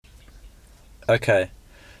Okay.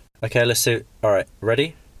 Okay, let's do... All right,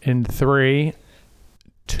 ready? In 3,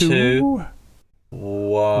 2, 1.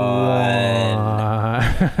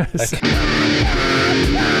 Okay.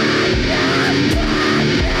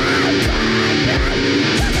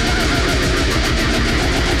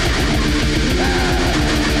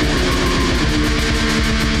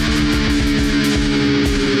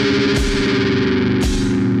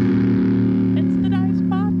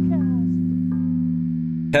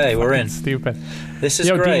 Okay, we're in. Stupid. This is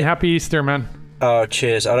Yo, great. Dean, happy Easter, man. Oh,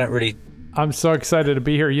 cheers. I don't really... I'm so excited to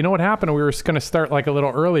be here. You know what happened? We were going to start like a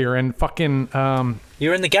little earlier and fucking...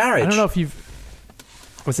 You're in the garage. I don't know if you've...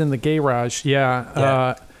 was in the garage,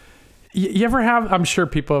 yeah. You ever have... I'm sure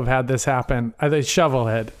people have had this happen. The shovel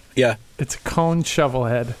head. Yeah. It's a cone shovel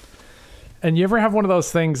head. And you ever have one of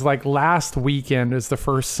those things like last weekend is the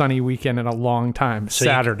first sunny weekend in a long time.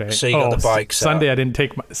 Saturday. So you got the bikes Sunday out. I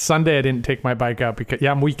didn't take my bike out because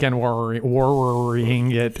I'm weekend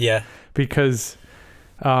worrying it. Yeah. Because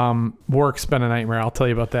work's been a nightmare. I'll tell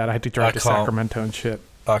you about that. I had to drive to Sacramento and shit.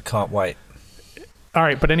 I can't wait. All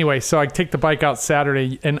right, but anyway, so I take the bike out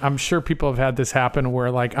Saturday, and I'm sure people have had this happen where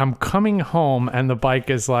like I'm coming home and the bike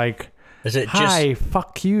is like, Is it "Hi,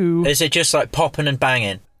 fuck you." Is it just like popping and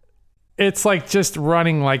banging? It's like just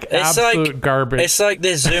running like absolute garbage. It's like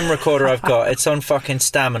this Zoom recorder I've got. It's on fucking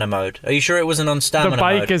stamina mode. Are you sure it wasn't on stamina mode?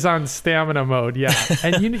 The bike is on stamina mode, yeah.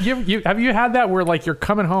 And you have you had that where like you're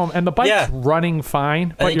coming home and the bike's running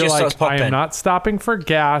fine, but you're like, I am not stopping for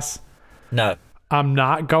gas. No. I'm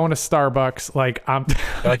not going to Starbucks. Like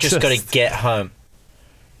I just got to get home.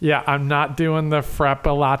 Yeah, I'm not doing the frappe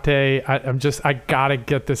latte. I gotta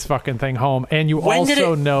get this fucking thing home. And when did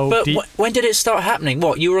it start happening?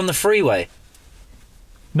 What, you were on the freeway?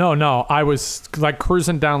 No, I was like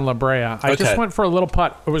cruising down La Brea. I just went for a little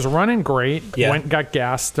putt. It was running great. Yeah. Went, got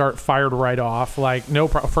gas, fired right off. Like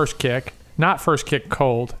first kick. Not first kick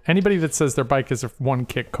cold. Anybody that says their bike is one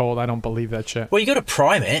kick cold, I don't believe that shit. Well, you got to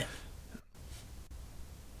prime it.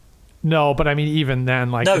 No, but I mean, even then,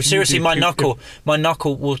 like... No, seriously, my knuckle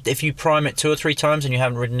will... If you prime it 2 or 3 times and you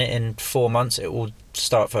haven't ridden it in 4 months, it will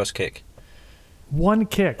start first kick. One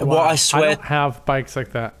kick? Wow. Well, I swear... I don't have bikes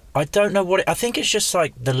like that. I don't know what I think it's just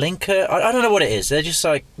like the linker. I don't know what it is. They're just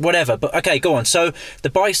like, whatever. But, okay, go on. So, the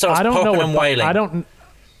bike starts popping and wailing.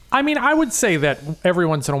 I mean, I would say that every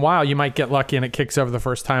once in a while you might get lucky and it kicks over the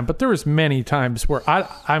first time, but there was many times where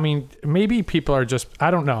I mean, maybe people are just,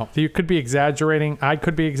 I don't know. You could be exaggerating. I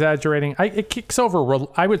could be exaggerating. It kicks over.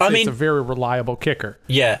 I would say it's a very reliable kicker.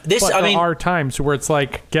 Yeah. There are times where it's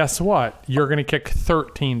like, guess what? You're going to kick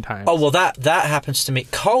 13 times. Oh, well, that happens to me.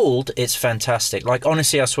 Cold, it's fantastic. Like,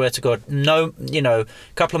 honestly, I swear to God, no,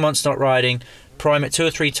 couple of months not riding, prime it 2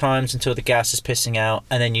 or 3 times until the gas is pissing out,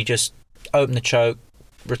 and then you just open the choke,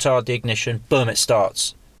 retard the ignition, boom, it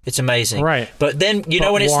starts. It's amazing. Right. But then,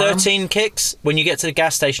 when it's 13 kicks, when you get to the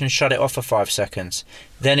gas station and shut it off for 5 seconds,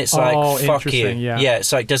 then it's like, fuck you. Yeah,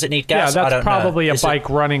 it's like, does it need gas? Yeah, I don't probably know. a bike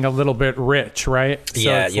running a little bit rich, right? So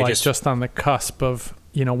yeah, it's you're like just on the cusp of,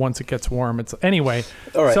 once it gets warm. It's anyway.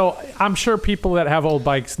 All right. So I'm sure people that have old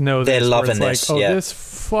bikes know they're this. loving this. Like, this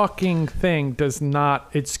fucking thing does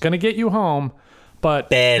not, it's going to get you home.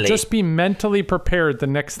 But barely. Just be mentally prepared the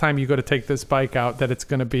next time you go to take this bike out that it's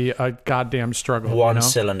going to be a goddamn struggle. One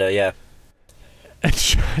cylinder, yeah. And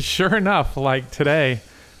sure enough, like today,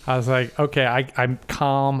 I was like, okay, I'm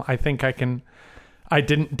calm. I think I can. I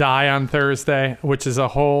didn't die on Thursday, which is a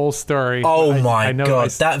whole story. Oh my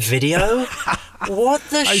God, that video? What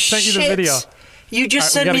the shit? I sent you the video. You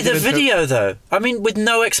just sent me the video, though. I mean, with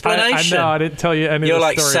no explanation. I know, I didn't tell you any of the story. You're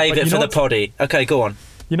like, save it for the poddy. Okay, go on.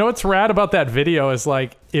 You know what's rad about that video is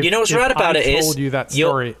like, if I told you that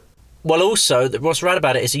story. Well, also, what's rad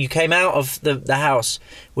about it is that you came out of the house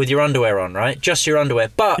with your underwear on, right? Just your underwear.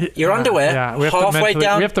 But your underwear, halfway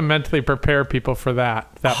down... We have to mentally prepare people for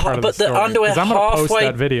that part of the story. But the underwear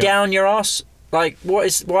halfway down your ass? Like, why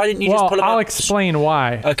didn't you just pull them I'll up? explain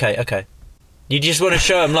why. Okay. You just want to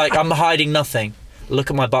show them, like, I'm hiding nothing. Look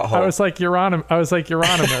at my butthole. I was like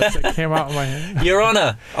Euronymous. It came out of my head. Your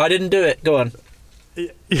Honor, I didn't do it. Go on.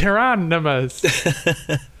 Euronymous.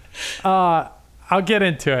 I'll get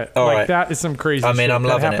into it. All right. That is some crazy shit. I'm loving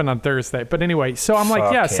it. That happened on Thursday. But anyway, so I'm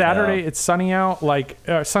like, Saturday it's sunny out. Like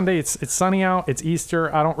Sunday it's sunny out. It's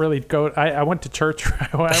Easter. I don't really go. I went to church.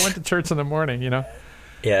 I went to church in the morning.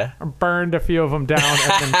 Yeah. I burned a few of them down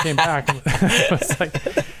and then came back. And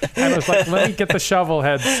I was like, let me get the shovel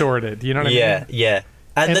head sorted. You know what I mean? Yeah.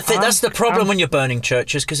 And that's the problem when you're burning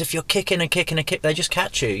churches, because if you're kicking and kicking and kicking, they just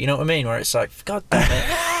catch you. You know what I mean? Where it's like, God damn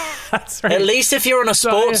it. That's right. At least if you're on a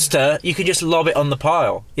Sportster, you can just lob it on the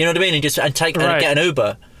pile. You know what I mean? And get an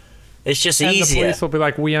Uber. It's just and easier. the police will be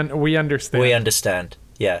like, we understand. We understand.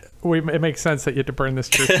 Yeah. It makes sense that you had to burn this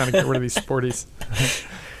church down to get rid of these sporties.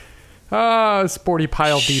 Sporty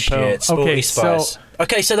Pile Depot. Shit, sporty spice.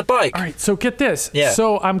 So the bike. All right, so get this. Yeah.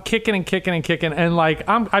 So I'm kicking and kicking and kicking, and like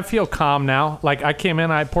I feel calm now. Like I came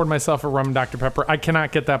in, I poured myself a rum and Dr. Pepper. I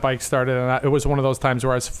cannot get that bike started, and it was one of those times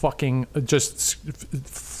where I was fucking just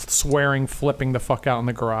swearing, flipping the fuck out in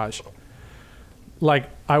the garage. Like,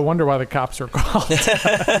 I wonder why the cops are called.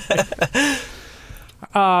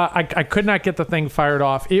 I could not get the thing fired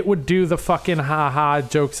off. It would do the fucking ha-ha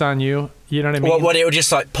jokes on you. You know what I mean? What it would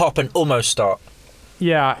just like pop and almost start.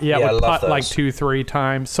 Yeah, I it would love putt like those. 2-3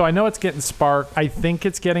 times. So I know it's getting spark. I think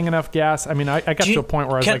it's getting enough gas. I mean, I got to a point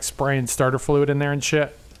where I was like spraying starter fluid in there and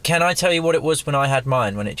shit. Can I tell you what it was when I had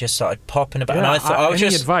mine, when it just started popping about? Yeah, and I thought, I was any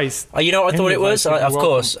just, advice? You know what I thought Any it was? advice, Of you're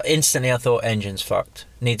course, instantly I thought engine's fucked.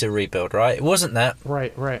 Needs a rebuild, right? It wasn't that.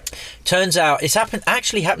 Right. Turns out it's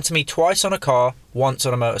actually happened to me twice on a car, once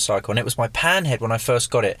on a motorcycle, and it was my Panhead when I first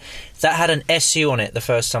got it. That had an SU on it the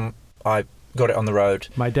first time I got it on the road.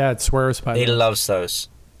 My dad swears by He those. loves those.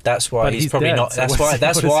 That's why But he's he's probably dead, not. so That's what why. does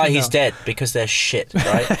That's he why know? he's dead, because they're shit,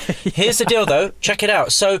 right? Here's the deal, though. Check it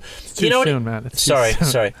out. So too you know soon, what? man. It's too soon.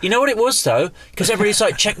 Sorry. You know what it was though, because everybody's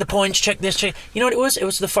like, check the points, check this, check. You know what it was? It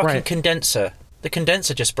was the fucking Right. condenser. The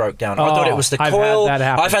condenser just broke down. I thought it was the I've coil. had that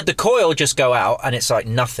happen. I've had the coil just go out, and it's like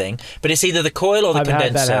nothing. But it's either the coil or the I've had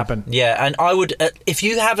condenser. that happen. Yeah, and I would, if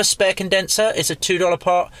you have a spare condenser, it's a $2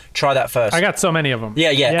 part. Try that first. I got so many of them. Yeah,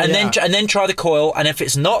 and then try the coil, and if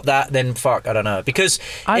it's not that, then fuck, I don't know, because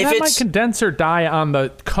I've if had my it's condenser die on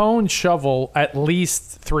the cone shovel at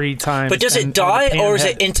least 3 times. but does it and die the or is panhead-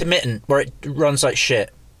 it intermittent where it runs like shit?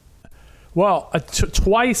 Well,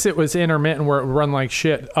 twice it was intermittent where it would run like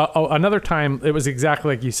shit. Another time it was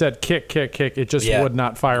exactly like you said, kick. It just would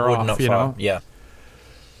not fire Would off. not you fire. know. Yeah.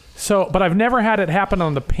 So, but I've never had it happen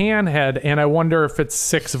on the Panhead, and I wonder if it's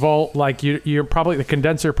 6 volt. Like you're probably the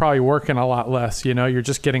condenser probably working a lot less. You know, you're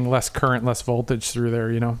just getting less current, less voltage through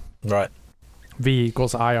there. You know, Right. V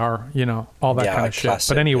equals IR. You know, all that Yeah, kind of shit.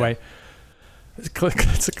 classic, But anyway, it's a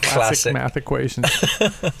classic math equation.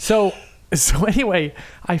 So anyway,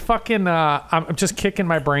 I fucking I'm just kicking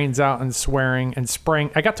my brains out and swearing and spraying.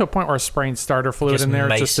 I got to a point where I was spraying starter fluid Just in there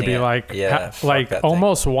just to macing be it. like, Yeah, fuck that thing.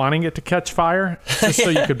 almost wanting it to catch fire, just so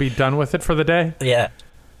you could be done with it for the day. Yeah.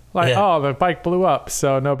 Like, Yeah. oh, the bike blew up,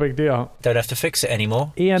 so no big deal. Don't have to fix it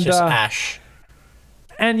anymore. And, It's just ash.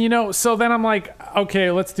 And you know, so then I'm like,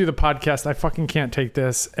 okay, let's do the podcast. I fucking can't take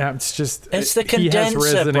this. It's just It's the he has condenser,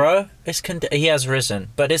 risen. bro. He has risen,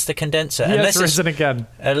 but it's the condenser. He Unless has risen again.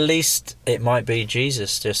 at least it might be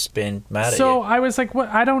Jesus just being mad at So you. I was like, "What?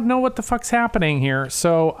 I don't know what the fuck's happening here."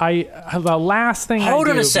 So the last thing. Hold I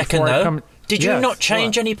on do a second before I though. come- Did you Yes, not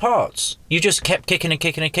change what? any parts? You just kept kicking and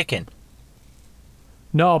kicking and kicking.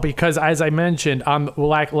 No, because as I mentioned,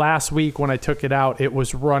 like last week when I took it out, it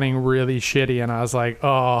was running really shitty, and I was like,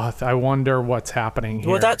 "Oh, I wonder what's happening here."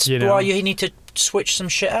 Well, that's you know? why you need to switch some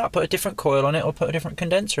shit out, put a different coil on it, or put a different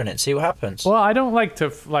condenser in it, see what happens. Well, I don't like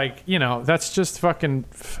to that's just fucking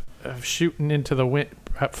shooting into the wind,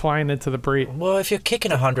 flying into the breeze, Well, if you're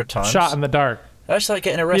kicking 100 times, shot in the dark. that's like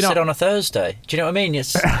getting arrested on a Thursday. Do you know what I mean?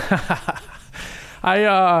 It's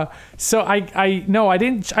I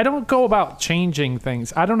don't go about changing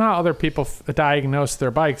things. I don't know how other people diagnose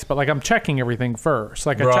their bikes, but like I'm checking everything first.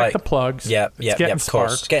 Like I check Right. the plugs. yeah, It's getting of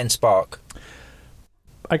course, spark. getting spark.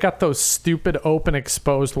 I got those stupid open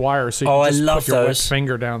exposed wires, so you Oh, I can just love put your wet those.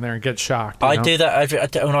 finger down there and get shocked. you I know? do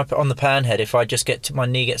that when I put on the Panhead. If I just my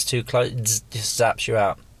knee gets too close, it just zaps you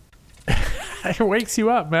out. It wakes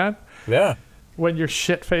you up, man, Yeah. when you're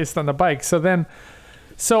shit faced on the bike. So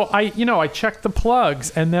I check the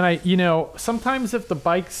plugs, and then sometimes if the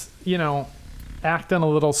bike's acting a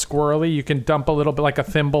little squirrely, you can dump a little bit, like a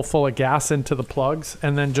thimble full of gas into the plugs,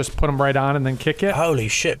 and then just put them right on and then kick it. Holy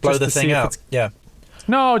shit! Blow Just the to see thing if out. it's- Yeah.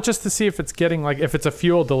 No, just to see if it's getting if it's a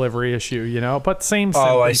fuel delivery issue, but same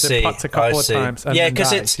symptoms. Oh, I see. It putts a couple I of see. times and Yeah, then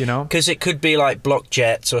dies, it's you know. because it could be like block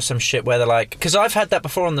jets or some shit where they're like. Because I've had that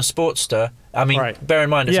before on the Sportster. I mean, Right. bear in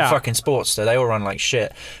mind it's Yeah. a fucking Sportster. They all run like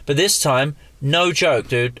shit. But this time, no joke,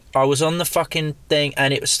 dude. I was on the fucking thing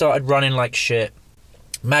and it started running like shit.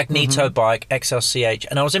 Magneto Mm-hmm. bike XLCH,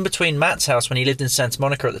 and I was in between Matt's house when he lived in Santa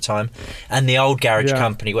Monica at the time, and the old garage Yeah.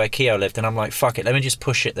 company where Keo lived, and I'm like, fuck it, let me just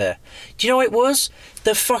push it there. Do you know what it was?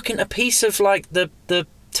 A piece of like the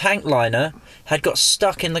tank liner had got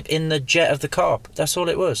stuck in the jet of the car. That's all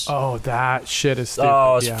it was. Oh, that shit is stupid.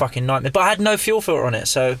 Oh, it's yeah. fucking nightmare. But I had no fuel filter on it,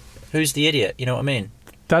 so who's the idiot? You know what I mean?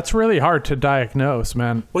 That's really hard to diagnose,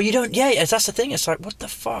 man. Well, you don't. Yeah, that's the thing. It's like, what the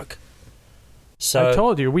fuck? So I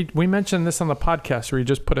told you, we mentioned this on the podcast where you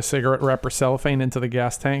just put a cigarette wrapper cellophane into the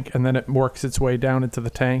gas tank and then it works its way down into the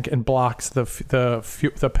tank and blocks the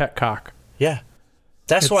petcock. yeah,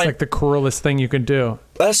 that's It's why. like the cruelest thing you can do.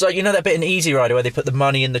 That's like, you know that bit in Easy Rider where they put the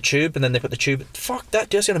money in the tube and then they put the tube. Fuck that!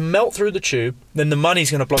 Just gonna melt through the tube. Then the money's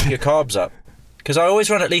gonna block your carbs up. Because I always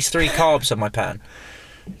run at least 3 carbs on my pan.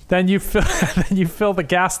 Then you fill the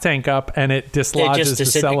gas tank up and it dislodges the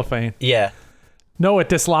cellophane. Yeah. No, it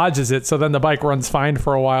dislodges it, so then the bike runs fine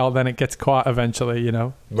for a while, then it gets caught eventually, you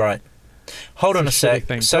know? Right. Hold on a sec.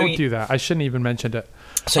 Thing. So Don't do that. I shouldn't even mention it.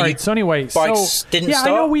 So All right, so anyway, bikes didn't yeah,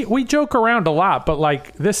 start? I know we joke around a lot, but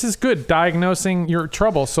like this is good diagnosing your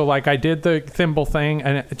trouble. So like I did the thimble thing,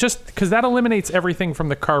 and it just because that eliminates everything from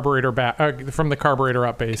the carburetor from the carburetor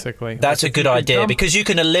up, basically. That's like a good idea because you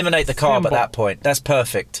can eliminate the carb at thimble. that point. That's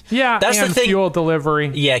perfect. Yeah, that's and the thing. Fuel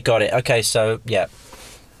delivery. Yeah, got it. Okay, so yeah.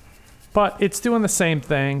 But it's doing the same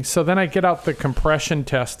thing. So then I get out the compression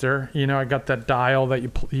tester. You know, I got that dial that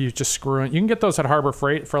you just screw in. You can get those at Harbor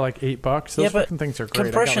Freight for like $8. Those fucking things are great.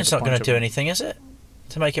 Compression's not going to do anything, is it?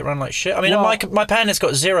 To make it run like shit. I mean, my pan has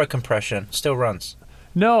got 0 compression. Still runs.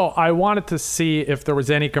 No, I wanted to see if there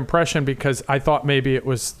was any compression because I thought maybe it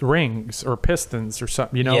was rings or pistons or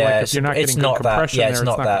something. You know, yeah, like if you're not getting good compression that. Yeah, there, it's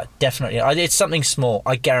not that. Definitely, it's something small.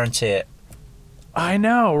 I guarantee it. I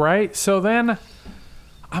know, right? So then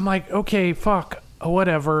I'm like, okay, fuck,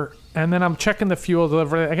 whatever. And then I'm checking the fuel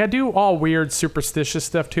delivery. Like I do all weird superstitious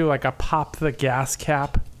stuff too. Like I pop the gas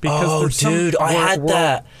cap because dude, I had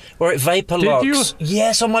that where it vapor locks. Did you?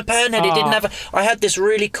 Yes, on my pan head. It didn't have. I had this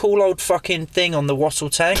really cool old fucking thing on the Wassel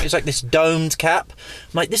tank. It's like this domed cap.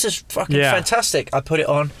 I'm like, this is fucking fantastic. I put it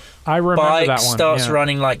on. I remember Bike that one. starts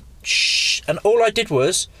running like shh, and all I did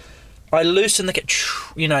was I loosened the cap,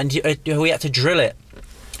 you know, and we had to drill it.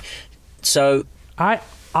 So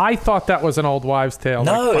I thought that was an old wives' tale.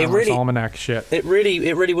 No, like it really almanac shit. It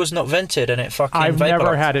really was not vented, and it fucking. I've vapor never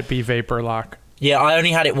locked. had it be vapor lock. Yeah, I only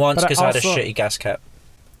had it once because I had a also- shitty gas cap.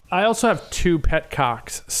 I also have 2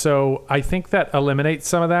 petcocks, so I think that eliminates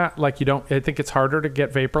some of that. Like you don't. I think it's harder to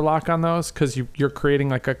get vapor lock on those because you're creating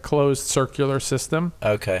like a closed circular system.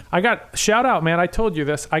 Okay. I got shout out, man. I told you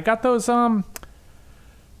this. I got those fucking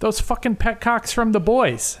petcocks from the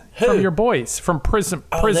boys. Who? From your boys from Prism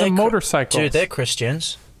Motorcycles. Dude, they're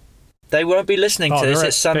Christians. They won't be listening to this. they're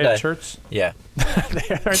It's they're Sunday. at church. Yeah.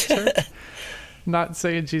 They're at church. Not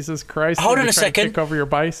saying Jesus Christ. Hold on They're a trying to second. Kick over your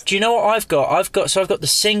bike. Do you know what I've got? I've got the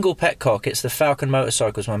single petcock. It's the Falcon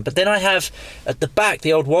Motorcycles one. But then I have at the back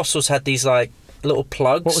the old Wassels had these like little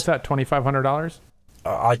plugs. What was that? $2,500.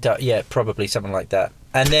 I don't. Yeah, probably something like that.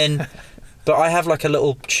 And then, but I have like a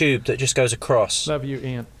little tube that just goes across. Love you,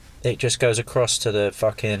 Ian. It just goes across to the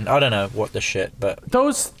fucking. I don't know what the shit, but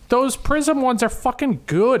Those Prism ones are fucking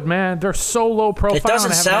good, man. They're so low profile. it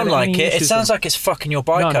doesn't and I haven't sound had like any it. It issues sounds with like it's fucking your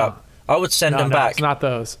bike No, no. up. I would send them back. It's not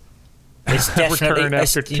those. It's definitely. Return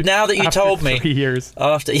after Now that you after told me, 3 years.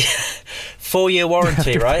 after 4-year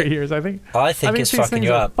warranty, After right? 3 years, I think. I think it's these fucking things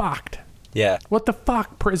you are up. Fucked. Yeah. What the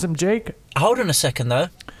fuck, Prism Jake? Hold on a second though.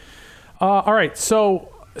 All right, so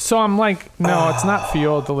I'm like, no, it's not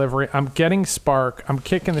fuel delivery. I'm getting spark. I'm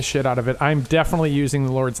kicking the shit out of it. I'm definitely using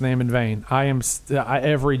the Lord's name in vain. I am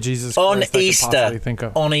every Jesus On Christ I can Easter. possibly think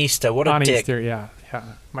of. On Easter. What a On dick. Easter, yeah.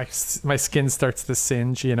 My skin starts to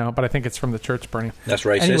singe, you know, but I think it's from the church burning. That's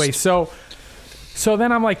racist. Anyway, so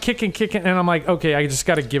then I'm like kicking, and I'm like, okay, I just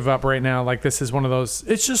got to give up right now. Like this is one of those.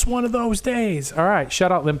 It's just one of those days. All right,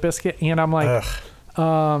 shout out Limp Bizkit, and I'm like,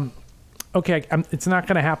 okay, it's not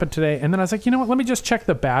going to happen today. And then I was like, you know what? Let me just check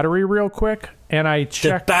the battery real quick, and I The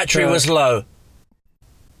checked. battery was low.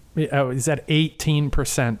 Is at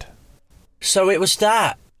 18%. So it was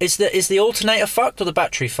that. Is the alternator fucked or the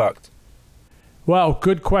battery fucked? Well,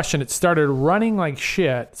 good question. It started running like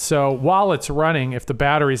shit. So while it's running, if the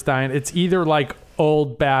battery's dying, it's either like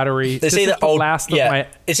old battery. It's either old. My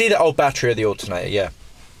it's either old battery or the alternator. Yeah.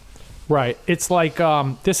 right. It's like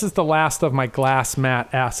this is the last of my glass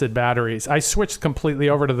matte acid batteries. I switched completely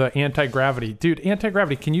over to the anti-gravity. Dude,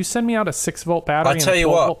 anti-gravity, can you send me out a 6-volt battery I tell and a you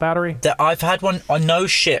 12-volt what. battery? I've had one. I know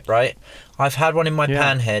shit, right? I've had one in my Yeah.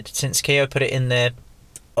 pan head since Keo put it in there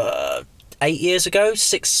 8 years ago,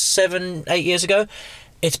 6, 7, 8 years ago.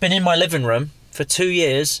 It's been in my living room for 2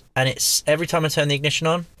 years, and it's every time I turn the ignition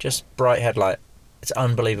on, just bright headlight. It's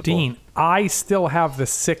unbelievable. Dean, I still have the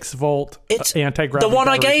 6-volt It's anti-gravity the one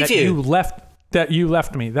I battery gave that you. That you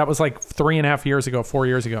left me. That was like 3.5 years ago, 4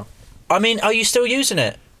 years ago. I mean, are you still using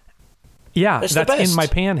it? Yeah, It's the that's in best. my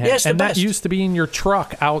panhead. Yeah, it's the and that best. used to be in your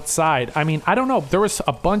truck outside. I mean, I don't know. There was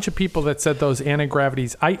a bunch of people that said those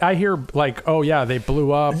anti-gravities. I hear like, oh yeah, they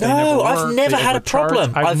blew up. they never No, I've worked, never they had a overcharged.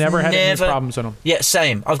 problem. I've never had any problems with them. Yeah,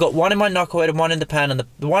 same. I've got one in my knucklehead and one in the pan, and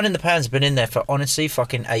the one in the pan's been in there for honestly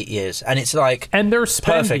fucking 8 years, and it's like. And they're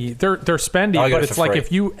spendy. Perfect. They're spendy, I got but it it's for like free.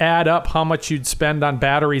 if you add up how much you'd spend on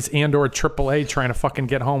batteries and or AAA trying to fucking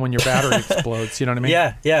get home when your battery explodes. You know what I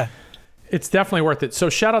mean? Yeah. It's definitely worth it. So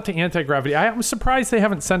shout out to Anti-Gravity. I'm surprised they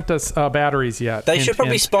haven't sent us batteries yet. They should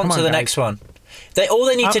probably sponsor the next one. All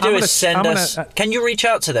they need to do is send us. Can you reach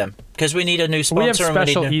out to them? Because we need a new sponsor. We have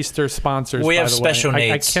special and Easter sponsors. We by have the special way.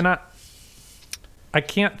 needs. I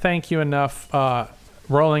can't thank you enough.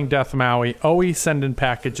 Rolling Death Maui, always sending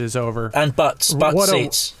packages over. And butt What a-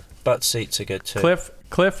 seats. Butt seats are good too.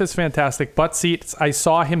 Cliff is fantastic. Butt seats. I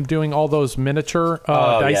saw him doing all those miniature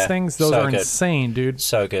dice yeah. things. Those So are good. insane, dude.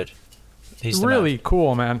 So good. He's the Really man.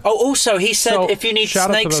 cool, man. Oh, also he said So, if you need shout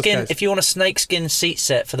out to those snakeskin, guys. if you want a snakeskin seat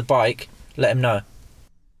set for the bike, let him know.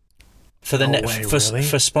 For the No way, really?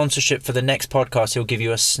 for sponsorship for the next podcast, he'll give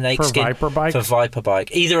you a snakeskin Viper bike? for Viper bike,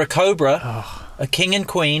 either a Cobra, a King and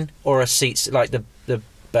Queen, or a seat like the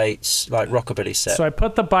Bates like rockabilly set. So I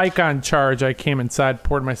put the bike on charge. I came inside,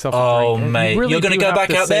 poured myself a Oh, drink. mate. You really You're gonna do go have back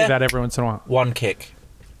to out say there? that every once in a while. One kick.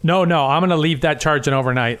 No, I'm gonna leave that charging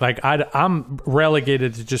overnight. Like I'm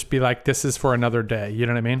relegated to just be like, this is for another day. You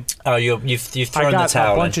know what I mean? Oh, you've thrown got the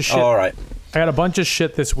towel a bunch in. of shit. Oh, all right. I got a bunch of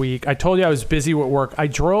shit this week. I told you I was busy with work. I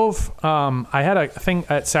drove. I had a thing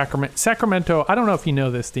at Sacramento. I don't know if you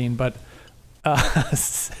know this, Dean, but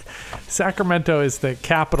Sacramento is the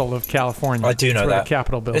capital of California. I do know it's where that. the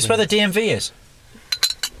Capitol building. It's where the DMV is.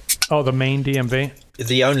 Oh, the main DMV.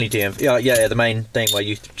 The only DMV. Yeah, the main thing where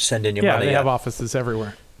you send in your Yeah, money. they have offices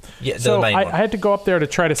everywhere. Yeah, the So main I one. had to go up there to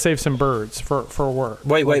try to save some birds for work.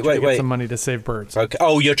 Wait, Like, try to get wait. some money to save birds. Okay.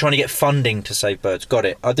 Oh, you're trying to get funding to save birds. Got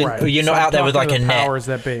it. I didn't. Right. You're not So I'm out there with like talking a to the net. powers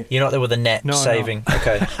that be. You're not there with a net No, no. saving.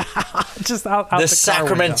 Okay. Just out The car window.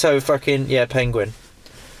 Sacramento fucking penguin.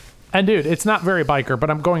 And dude, it's not very biker, but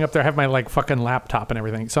I'm going up there. I have my like fucking laptop and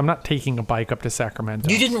everything, so I'm not taking a bike up to Sacramento.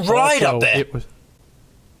 You didn't ride up there?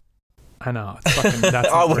 I know. It's fucking, that's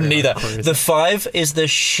I not wouldn't very either. crazy. The 5 is the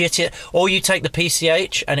shittiest. Or you take the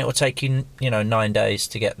PCH and it will take you 9 days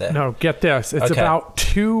to get there. No, get this. It's Okay. about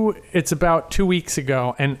 2 weeks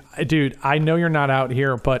ago, and dude, I know you're not out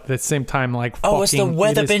here, but at the same time, like, Oh, has the fucking-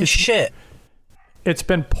 weather been it's, shit? It's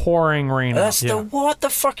been pouring rain. That's out, what the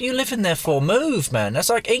fuck are you living there for? Move, man. That's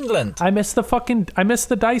like England. I missed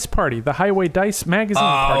the dice party, the Highway Dice magazine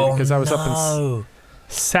party, because I was up in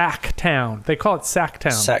Sacktown. They call it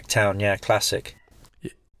Sacktown. Sacktown, yeah, classic.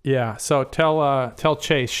 Yeah, so tell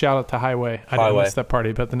Chase, shout out to Highway. I didn't Highway. miss that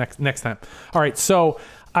party, but the next time. All right, so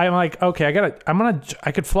I'm like, okay,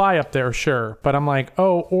 I could fly up there, sure, but I'm like,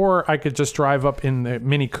 or I could just drive up in the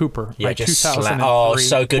Mini Cooper. Yeah, my just 2003 Oh,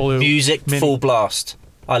 so good. blue Music Mini. full blast.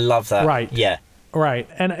 I love that. Right. Yeah. Right,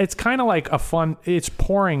 and it's kind of like it's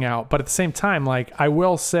pouring out, but at the same time, like I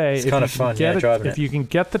will say, It's kind of fun, driving if it. you can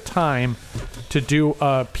get the time to do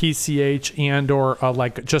a PCH and or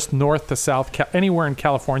like just north to south, anywhere in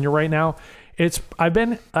California right now, I've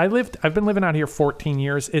been living out here 14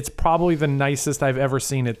 years. It's probably the nicest I've ever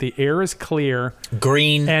seen it. The air is clear,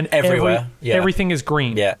 Green and everywhere. everything is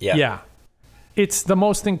green. Yeah. It's the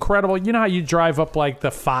most incredible. You know how you drive up like the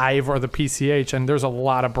 5 or the PCH, and there's a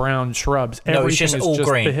lot of brown shrubs. No, it's just is all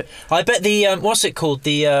green. the- I bet the what's it called?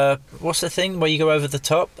 The what's the thing where you go over the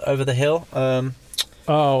top, over the hill?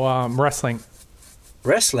 Wrestling.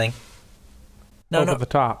 Wrestling. No, Over the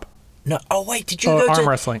top. no. Oh wait, did you Oh, go arm to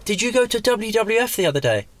wrestling. Did you go to WWF the other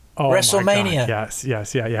day? Oh, my WrestleMania. God.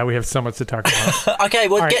 Yes. Yeah. We have so much to talk about. Okay,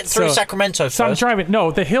 well, All right, get through so- Sacramento first. So I'm driving.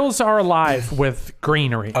 No, the hills are alive with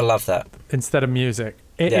greenery I love that. instead of music.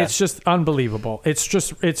 Yeah. It's just unbelievable. It's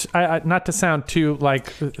not to sound too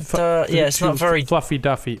like it's too not very- fluffy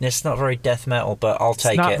duffy. It's not very death metal, but I'll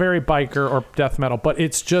take It's not it. very biker or death metal, but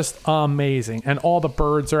it's just amazing. And all the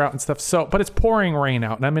birds are out and stuff. So, but it's pouring rain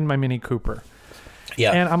out, and I'm in my Mini Cooper.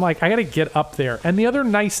 Yeah. And I'm like, I got to get up there. And the other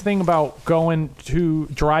nice thing about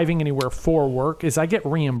driving anywhere for work is I get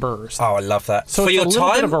reimbursed. Oh, I love that. So For it's your a little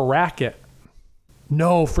bit time? of a racket.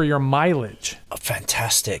 No, for your mileage. Oh,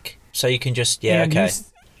 fantastic. So you can just and okay.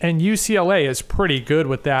 And UCLA is pretty good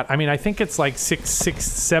with that. I mean, I think it's like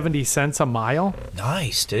 70 cents a mile.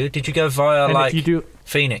 Nice, dude. Did you go via And like if you do,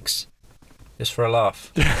 Phoenix? Just for a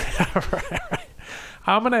laugh.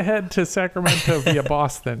 I'm gonna head to Sacramento via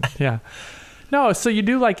Boston. Yeah. No, so you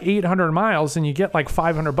do like 800 miles and you get like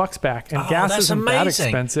 $500 back, and gas that's isn't that amazing.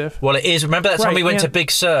 expensive. Well, it is. Remember that time Right, we went to and- Big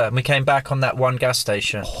Sur and we came back on that one gas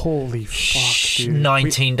station? Holy fuck, dude.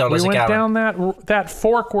 $19 we a went gallon. down that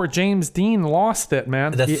fork where James Dean lost it,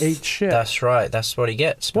 man. He ate shit. That's right. That's what he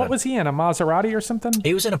gets. Man. What was he in, a Maserati or something?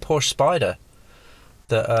 He was in a Porsche Spider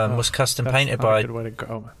that was custom That's painted not a by good way to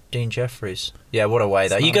go. Dean Jeffries. Yeah, what a way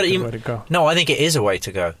though. That's You not got a to. good way to go. No, I think it is a way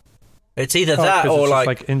to go. It's either that 'cause or it's just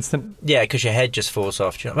like instant. yeah, because your head just falls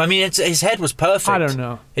off. Do you know? I mean, his head was perfect. I don't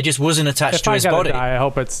know. It just wasn't attached If to I his gotta body. die, I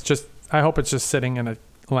hope it's just sitting in a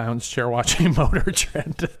lounge chair watching Motor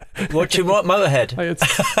Trend. Watching what? Motorhead.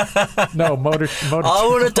 No, Motor. I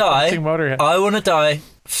want to die. watching Motorhead. I want to die.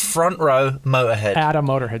 Front row Motorhead. At a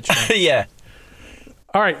Motorhead show. Yeah.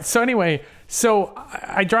 All right. So anyway, so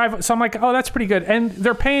I drive. So I'm like, oh, that's pretty good. And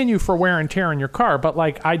they're paying you for wear and tear in your car, but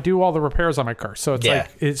like I do all the repairs on my car, so it's Yeah.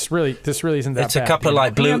 like this really isn't that It's bad. a couple of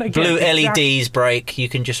like blue And again, blue LEDs break. You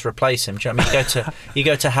can just replace them. Do you know what I mean? You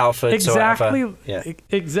go to Halfords or Exactly. whatever. Yeah.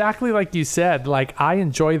 Exactly like you said. Like I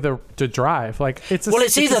enjoy the drive. Like it's a, Well,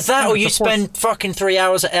 it's either that or you it's a force- spend fucking 3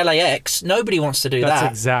 hours at LAX. Nobody wants to do That's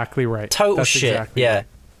that. exactly right. Total That's shit. exactly Yeah. right.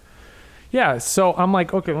 Yeah, so I'm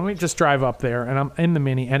like, okay, let me just drive up there, and I'm in the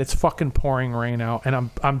Mini, and it's fucking pouring rain out, and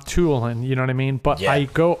I'm tooling, you know what I mean? But Yeah.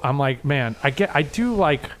 I'm like, man, I do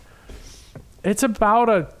like, it's about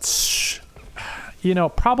a,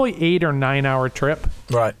 probably 8 or 9 hour trip,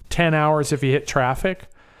 Right. 10 hours if you hit traffic.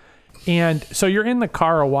 And so you're in the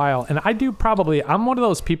car a while, and I'm one of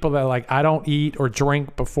those people that like, I don't eat or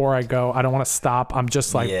drink before I go. I don't want to stop. I'm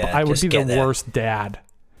just like, Yeah, I would just be the get there. worst dad.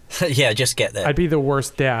 Yeah, just get there. I'd be the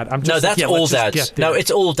worst dad. I'm just No, like, that's yeah, all let's just dads. get there. No,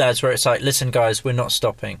 it's all dads where it's like, listen, guys, we're not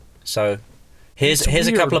stopping. So here's It's a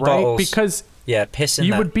weird, couple of right? bottles. Because Yeah, piss in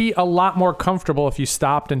you that. would be a lot more comfortable if you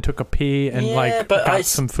stopped and took a pee and yeah, but got it's,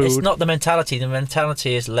 some food. It's not the mentality. The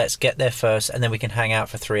mentality is let's get there first, and then we can hang out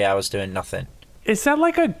for 3 hours doing nothing. Is that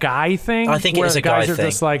like a guy thing? I think it where is a guy guys are thing.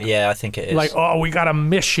 just like, Yeah, I think it is. like, oh, we got a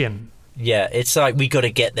mission. Yeah, it's like we got to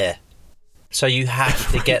get there. So you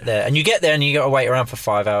have to get there, and you get there, and you got to wait around for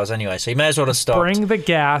 5 hours anyway. So you may as well have stopped. Bring the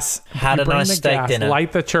gas. Had you a bring nice the steak gas, dinner.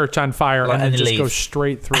 Light the church on fire, and then and just go leave.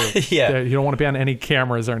 straight through. Yeah. You don't want to be on any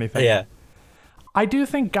cameras or anything. Yeah, I do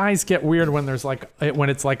think guys get weird when there's like when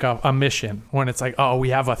it's like a mission, when it's like, oh, we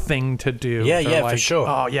have a thing to do. Yeah, They're yeah, for like, sure.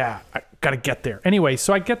 Oh yeah, I gotta get there. Anyway,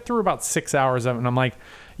 so I get through about 6 hours of it, and I'm like,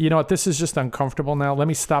 you know what, this is just uncomfortable now. Let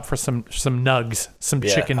me stop for some nugs, some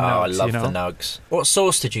yeah. chicken Oh, nugs. I love you know? the nugs. What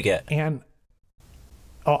sauce did you get? And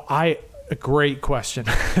a great question.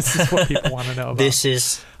 This is what people want to know about. This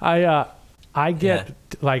is I get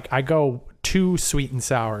I go 2 sweet and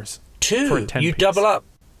sours. For a 2. 10 You piece. double up.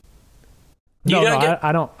 You No, don't no, get.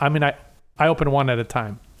 I don't. I mean, I open one at a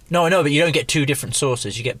time. No, I know, but you don't get 2 different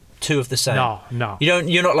sauces. You get 2 of the same. No. You don't.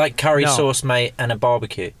 You're not like curry No. sauce, mate, and a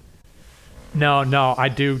barbecue. No, I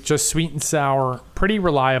do just sweet and sour pretty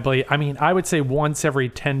reliably. I mean, I would say once every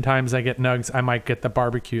 10 times I get nugs, I might get the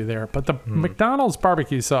barbecue there. But the Hmm. McDonald's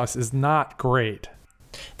barbecue sauce is not great.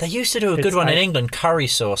 They used to do a good It's one in like- England, curry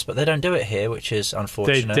sauce, but they don't do it here, which is They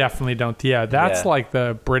unfortunate. definitely don't. Yeah, that's Yeah. like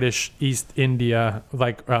the British East India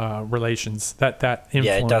relations that influence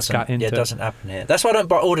Yeah, it doesn't. got into. Yeah, it doesn't happen here. That's why I don't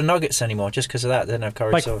buy order nuggets anymore, just because of that. They don't have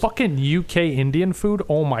curry Like sauce. fucking UK Indian food.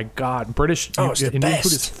 Oh my god, British Oh, it's the Indian food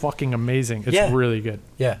best. is fucking amazing. It's Yeah. really good.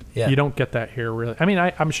 Yeah, yeah. You don't get that here, really. I mean,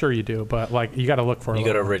 I'm sure you do, but like you got to look for it. You a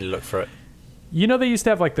got to little more. really look for it. You know, they used to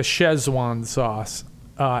have like the Szechuan sauce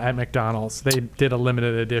at McDonald's. They did a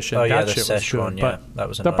limited edition. Oh, yeah, that the shit was Szechuan, good. yeah. But That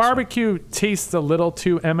was a the nice one. barbecue tastes a little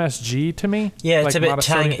too MSG to me. Yeah, it's like a bit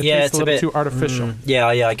Montessori. tangy. It Yeah, tastes it's a a little bit too artificial. Yeah,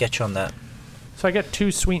 I get you on that. So I get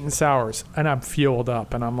 2 sweet and sours, and I'm fueled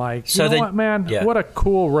up, and I'm like, So you know they- what, man? yeah. What a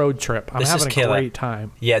cool road trip. I'm This is having a killer. great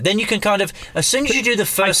time. Yeah, then you can kind of, as soon as you do the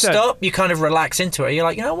first said- stop, you kind of relax into it. You're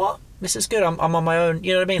like, you know what? This is good. I'm on my own.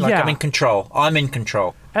 You know what I mean? Like, Yeah. I'm in control. I'm in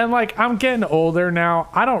control. And like I'm getting older now.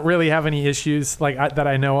 I don't really have any issues like that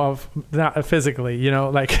I know of, not physically. You know,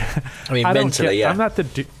 like I mean, don't mentally, yeah. I'm not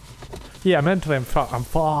the. Yeah, mentally I'm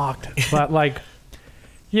fucked. But like,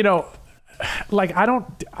 you know, like I don't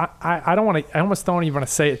want to. I almost don't even want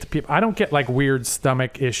to say it to people. I don't get like weird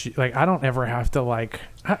stomach issues. Like I don't ever have to like.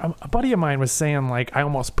 A buddy of mine was saying like I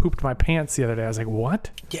almost pooped my pants the other day. I was like,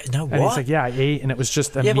 what? Yeah, no, what? And he's like, yeah, I ate, and it was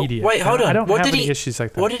just Yeah, but immediate. wait, hold And on. I don't What have did any he, issues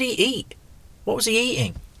like that. What did he eat? What was he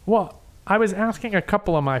eating? Well, I was asking a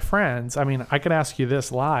couple of my friends. I mean, I could ask you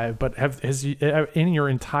this live, but has you, in your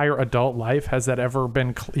entire adult life, has that ever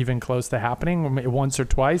been even close to happening once or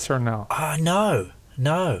twice or no? No.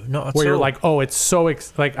 No, not at all. Where you're like, oh, it's so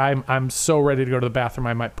like I'm so ready to go to the bathroom,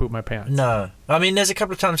 I might poop my pants. No. I mean, there's a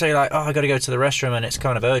couple of times where you're like, oh, I got to go to the restroom and it's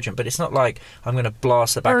kind of urgent, but it's not like I'm going to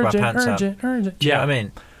blast the back of my pants out. Urgent. Do you know what I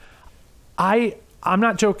mean? I'm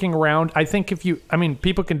not joking around. I think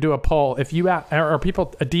people can do a poll. If you or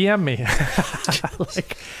people DM me,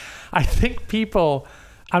 like, I think people.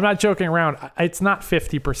 I'm not joking around. It's not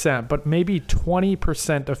 50%, but maybe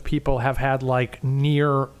 20% of people have had like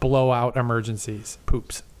near blowout emergencies,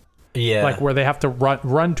 poops. Yeah. Like where they have to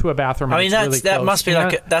run to a bathroom. I mean, that must be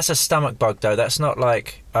like that's a stomach bug though. That's not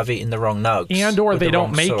like I've eaten the wrong nugs. And or they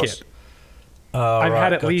don't make it. I've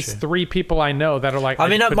had at least 3 people I know that are like. I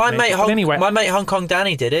mean, my mate Hong Kong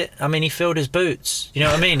Danny did it. I mean, he filled his boots. You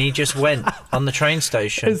know what I mean? He just went on the train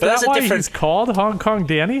station. Is that why he's called Hong Kong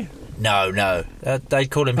Danny? No. They'd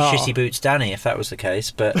call him Shitty Boots Danny if that was the case,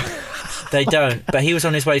 but they don't. But he was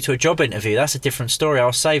on his way to a job interview. That's a different story.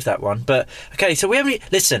 I'll save that one. But, okay, so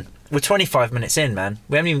listen, we're 25 minutes in, man.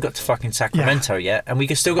 We haven't even got to fucking Sacramento yet, and we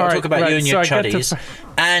still got to talk about you and your chuddies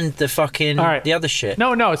and the fucking, the other shit.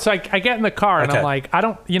 No, so I get in the car, and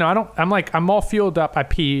I'm like, I'm all fueled up, I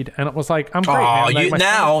peed, and it was like, I'm great, man. Like, my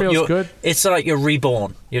stomach feels good. It's like you're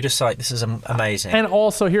reborn. You're just like, this is amazing. And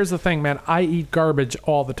also, here's the thing, man. I eat garbage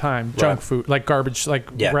all the time. Junk food. Like garbage, like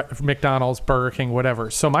McDonald's, Burger King, whatever.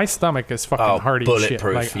 So my stomach is fucking hardy shit.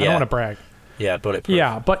 Like, I don't want to brag. Yeah, bulletproof.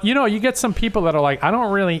 Yeah, but you get some people that are like, I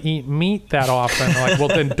don't really eat meat that often. Like, well,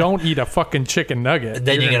 then don't eat a fucking chicken nugget.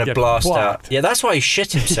 Then you're going to blast out. Yeah, that's why he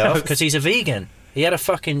shit himself, because he's a vegan. He had a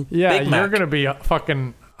fucking Big Mac. You're going to be a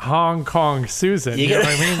fucking Hong Kong Susan. You know what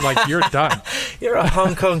I mean? Like, you're done. You're a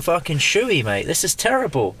Hong Kong fucking shoey, mate. This is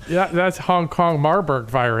terrible. Yeah, that's Hong Kong Marburg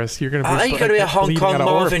virus. You're going to be. You're going to be a Hong Kong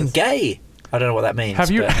Marvin Gaye. I don't know what that means.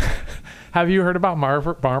 Have you heard about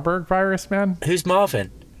Marburg virus, man? Who's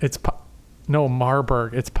Marvin? No,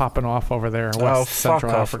 Marburg. It's popping off over there in West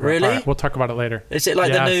Central Africa. Really? Right, we'll talk about it later. Is it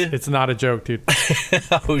like the new... It's not a joke, dude.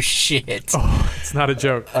 Oh, shit. Oh, it's not a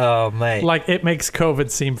joke. Oh, mate. Like, it makes COVID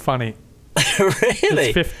seem funny.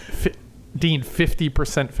 Really? It's Dean,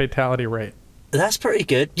 50% fatality rate. That's pretty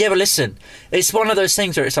good. Yeah, but listen, it's one of those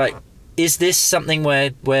things where it's like, is this something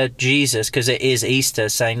where Jesus, because it is Easter,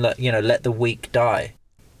 saying, let the weak die?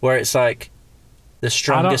 Where it's like... The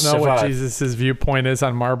strongest survive. I don't know what Jesus' viewpoint is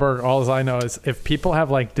on Marburg. All I know is if people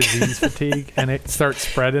have like disease fatigue and it starts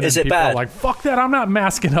spreading, and people are like, "Fuck that! I'm not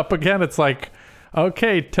masking up again." It's like,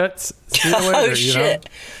 okay, toots, see you later. Oh shit!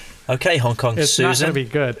 Okay, Hong Kong it's Susan. It's not gonna be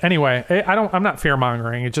good. Anyway, I'm not fear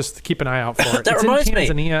mongering. Just keep an eye out for it. That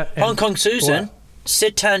reminds me, Hong Kong Susan,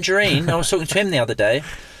 Sid Tangerine. I was talking to him the other day,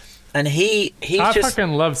 and I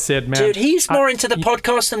fucking love Sid, man. Dude, he's more into the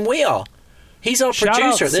podcast than we are. He's our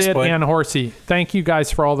producer at this Sid point. And Horsey, thank you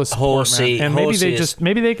guys for all the support, Horsey, man. And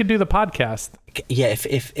maybe they could do the podcast. Yeah,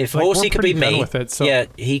 if like, Horsey could be me, with it, so, yeah,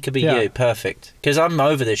 he could be you. Perfect. Because I'm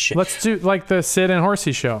over this shit. Let's do like the Sid and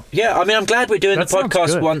Horsey show. Yeah, I mean, I'm glad we're doing the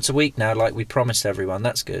podcast once a week now, like we promised everyone.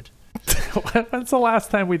 That's good. When's the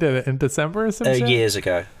last time we did it? In December or something? Years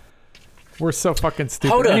ago. We're so fucking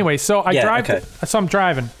stupid. Hold on. Anyway, so so I'm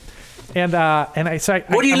driving, and I say,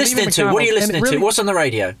 what are you listening to? What are you listening to? What's on the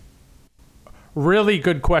radio? Really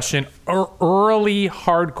good question. Early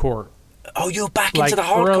hardcore. Oh, you're back into the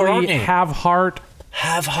hardcore, aren't you? Have Heart,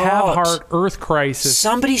 Earth Crisis.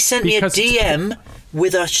 Somebody sent me a DM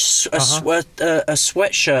with a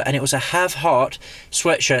sweatshirt, and it was a Have Heart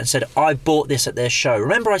sweatshirt, and said, I bought this at their show.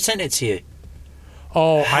 Remember I sent it to you?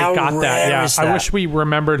 Oh, How I got that, yeah. is that? I wish we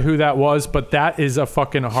remembered who that was, but that is a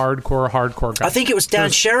fucking hardcore guy. I think it was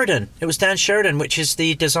Dan Sheridan. It was Dan Sheridan, which is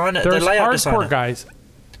the designer, the layout designer. There's hardcore guys.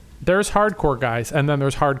 There's hardcore guys, and then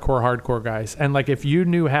there's hardcore guys. And like, if you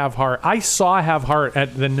knew Have Heart, I saw Have Heart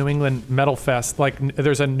at the New England Metal Fest. Like,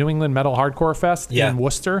 there's a New England Metal Hardcore Fest in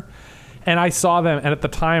Worcester, and I saw them. And at the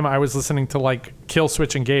time, I was listening to like Kill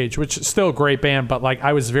Switch Engage, which is still a great band, but like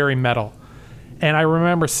I was very metal. And I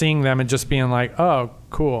remember seeing them and just being like, "Oh,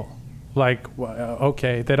 cool." Like,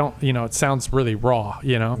 okay, they don't, it sounds really raw,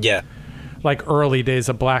 Yeah. Like early days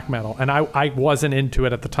of black metal, and I wasn't into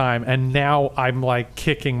it at the time, and now I'm like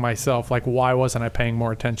kicking myself, like, why wasn't I paying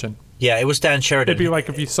more attention? Yeah, it was Dan Sheridan. It'd be like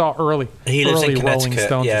if you saw early Rolling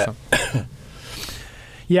Stones yeah. or something.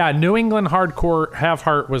 Yeah, New England hardcore Have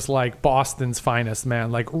Heart was like Boston's finest,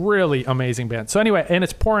 man. Like, really amazing band. So anyway, and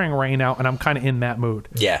it's pouring rain out, and I'm kind of in that mood.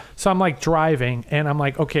 Yeah. So I'm like driving, and I'm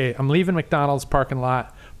like, okay, I'm leaving McDonald's parking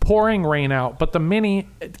lot. Pouring rain out, but the Mini,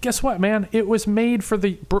 guess what, man? It was made for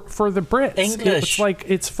the Brits. English.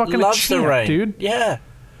 It's fucking loves a champ, the rain, dude. Yeah.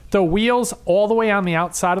 The wheels all the way on the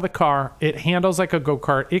outside of the car. It handles like a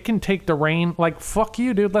go-kart. It can take the rain. Like, fuck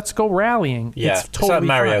you, dude. Let's go rallying. Yeah. It's totally like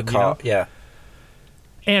Mario fun, Kart. Yeah.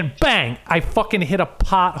 And bang, I fucking hit a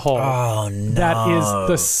pothole. Oh, no. That is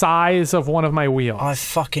the size of one of my wheels. I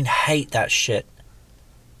fucking hate that shit.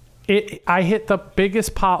 I hit the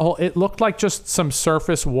biggest pothole. It looked like just some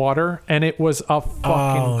surface water, and it was a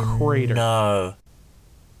fucking crater. No.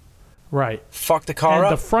 Right. Fuck the car and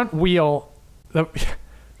up. the front wheel,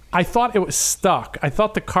 I thought it was stuck. I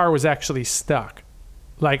thought the car was actually stuck.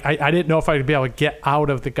 Like, I didn't know if I'd be able to get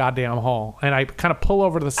out of the goddamn hole. And I kind of pull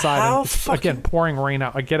over to the side. How and it's, again, pouring rain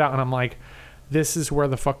out. I get out, and I'm like, this is where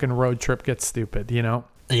the fucking road trip gets stupid, you know?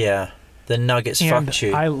 Yeah. The nuggets And fucked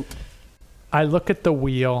you. I look at the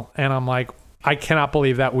wheel, and I'm like, I cannot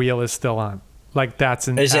believe that wheel is still on. Like, that's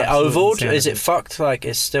an Is it absolute ovaled? insanity. Is it fucked? Like,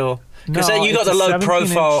 it's still... Because No, you got it's the a low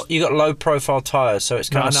profile. 17-inch You got low profile tires, so it's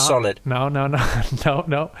kind of solid. No. No.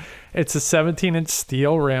 It's a 17-inch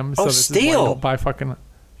steel rim. So Oh, this is why you steel. don't buy fucking...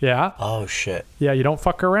 Yeah. Oh shit. Yeah, you don't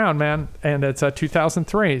fuck around, man. And it's a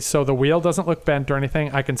 2003, so the wheel doesn't look bent or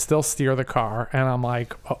anything. I can still steer the car, and I'm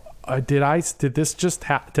like, did I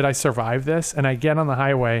survive this? And I get on the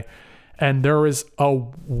highway, and there is a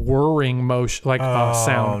whirring motion, like a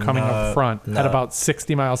sound coming up front at about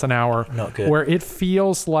 60 miles an hour. Not good. Where it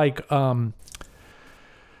feels like,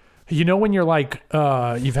 you know, when you're like,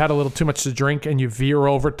 you've had a little too much to drink and you veer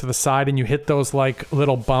over to the side and you hit those like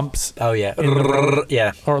little bumps. Oh yeah. In the road?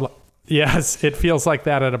 Yeah. Or yes, it feels like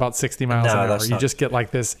that at about 60 miles an hour. that's You not- just get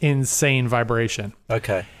like this insane vibration.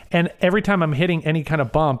 Okay. And every time I'm hitting any kind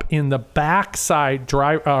of bump in the back side,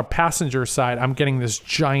 passenger side, I'm getting this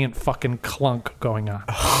giant fucking clunk going on.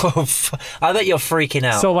 Oh, I bet you're freaking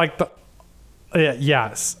out. So like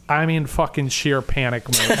yes, I'm in fucking sheer panic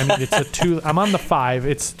mode. I mean, I'm on the 5.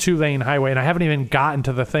 It's a 2-lane highway, and I haven't even gotten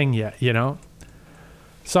to the thing yet. You know.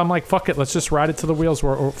 So I'm like, fuck it, let's just ride it till the wheels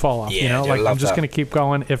fall off. Yeah, you know, dude, I like love I'm just that. gonna keep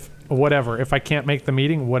going. If I can't make the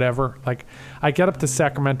meeting, whatever. Like, I get up to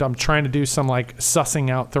Sacramento. I'm trying to do some like sussing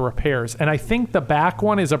out the repairs, and I think the back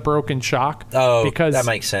one is a broken shock. Oh, because that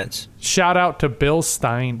makes sense. shout out to Bill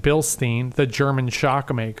Steen, the German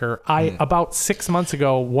shock maker. About 6 months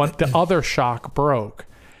ago, the other shock broke,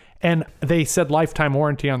 and they said lifetime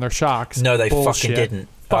warranty on their shocks. No, they Bullshit. fucking didn't.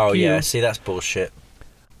 Fuck you. Yeah. See, that's bullshit.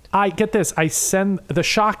 I get this. The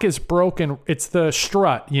shock is broken. It's the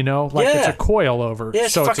strut, you know, like it's Yeah. a coil over. Yeah,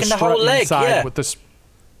 it's so fucking it's a the strut whole leg, inside yeah. with this.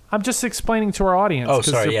 I'm just explaining to our audience. Oh, 'cause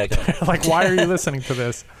sorry, they're- yeah, go on. like, why are you listening to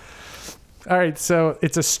this? All right, so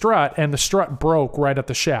it's a strut, and the strut broke right at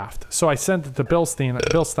the shaft. So I sent it to Bill Stein,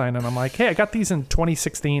 and I'm like, hey, I got these in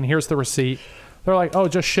 2016. Here's the receipt. They're like, oh,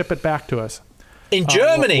 just ship it back to us. In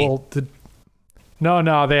Germany.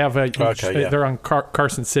 No, they have a. Okay, yeah. They're on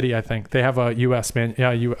Carson City, I think. They have a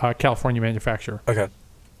California manufacturer. Okay.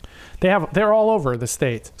 They're all over the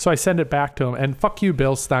States. So I send it back to them, and fuck you,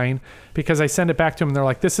 Bill Stein, because I send it back to them, and they're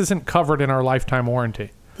like, this isn't covered in our lifetime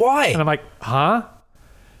warranty. Why? And I'm like, huh?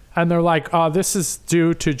 And they're like, this is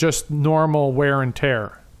due to just normal wear and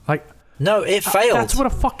tear. Like, No, it failed. that's what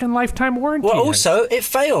a fucking lifetime warranty Well, is. also, it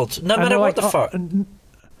failed. No And matter they're what like, the fuck.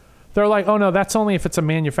 They're like, oh no, that's only if it's a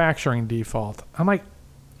manufacturing default. I'm like,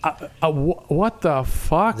 what the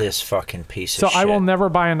fuck? This fucking piece So of shit. I will never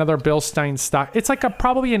buy another Bill Stein stock. It's like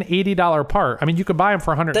probably an $80 part. I mean, you could buy them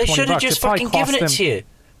for $120. They should have just It probably fucking given it cost to you.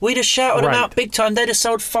 We'd have shouted them Right. out big time. They'd have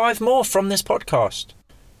sold 5 more from this podcast.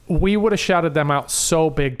 We would have shouted them out so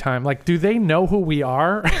big time. Like, do they know who we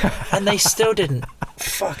are? And they still didn't.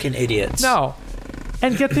 Fucking idiots. No.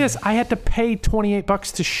 And get this, I had to pay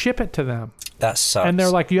 $28 to ship it to them. That sucks. And they're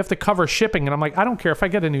like, you have to cover shipping. And I'm like, I don't care if I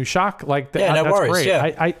get a new shock. Like, Yeah, no that's worries, great.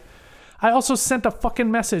 yeah. I also sent a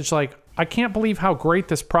fucking message like, I can't believe how great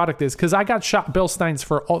this product is, because I got Bill Steins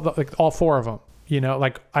for all 4 of them. You know,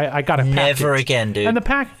 like I got a package. Never again, dude. And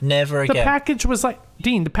the Never The again. package was like,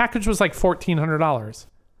 Dean, the package was like $1,400.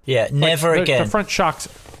 Yeah, never again. The front shocks.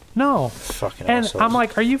 No. Fucking And assholes. I'm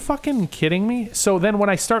like, are you fucking kidding me? So then when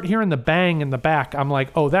I start hearing the bang in the back, I'm like,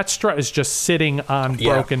 oh, that strut is just sitting on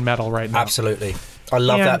Yeah. broken metal right now. Absolutely. I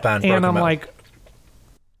love that band, Broken And I'm Metal. like,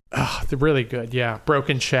 they're really good. Yeah.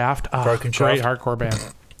 Broken Shaft. Broken Great Shaft. hardcore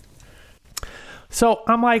band. So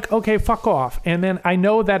I'm like, okay, fuck off. And then I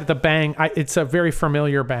know that the bang, it's a very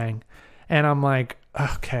familiar bang. And I'm like,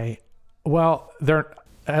 okay, well,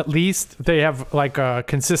 at least they have like a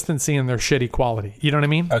consistency in their shitty quality. You know what I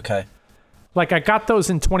mean? Okay. Like, I got those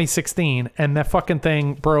in 2016, and that fucking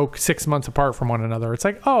thing broke 6 months apart from one another. It's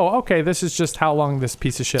like, oh, okay, this is just how long this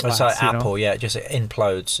piece of shit It's lasts. like you know? Apple, yeah. It just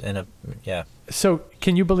implodes in a... Yeah. So,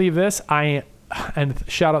 can you believe this? And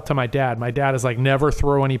shout out to my dad. My dad is like, never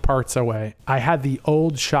throw any parts away. I had the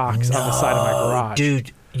old shocks on the side of my garage.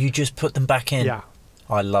 Dude, you just put them back in. Yeah.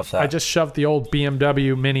 I love that. I just shoved the old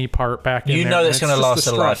BMW Mini part back in You there. know and it's going to just last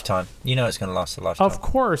the a strut. lifetime. You know it's going to last a lifetime. Of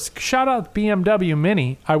course. Shout out BMW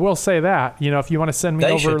Mini. I will say that. You know, if you want to send me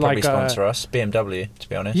They over should probably like sponsor us, BMW, to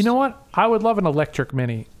be honest. You know what? I would love an electric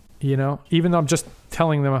Mini, you know, even though I'm just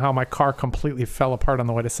telling them how my car completely fell apart on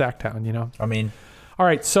the way to Sacktown, you know? I mean, All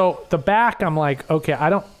right, so the back, I'm like, okay,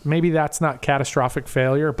 maybe that's not catastrophic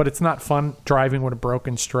failure, but it's not fun driving with a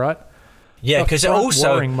broken strut. yeah, The because front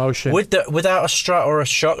also whirring motion. without a strut or a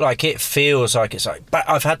shock, like it feels like it's like. But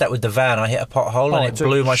I've had that with the van. I hit a pothole and it's it a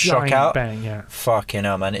blew my shock giant out. Bang, yeah. Fucking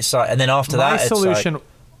hell, man! It's like, and then after My that, solution, it's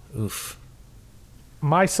like, oof,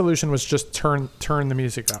 my solution was just turn the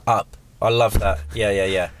music up. up. I love that.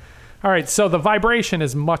 Yeah. All right, so the vibration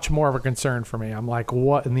is much more of a concern for me. I'm like,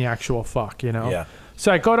 what in the actual fuck, you know? Yeah.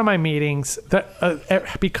 So I go to my meetings.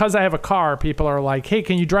 Because I have a car, people are like, hey,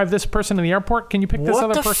 can you drive this person to the airport? Can you pick this What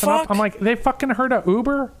other the person fuck? up? I'm like, they fucking heard of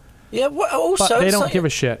Uber? Yeah. Well, also, But they it's don't like- give a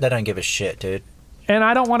shit. They don't give a shit, dude. And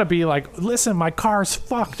I don't want to be like, listen, my car's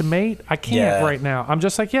fucked, mate. I can't Yeah. right now. I'm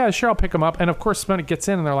just like, yeah, sure, I'll pick them up. And of course, somebody gets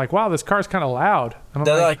in and they're like, wow, this car's kind of loud. And I'm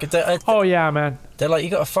They're like, like, oh, yeah, man. they're like, you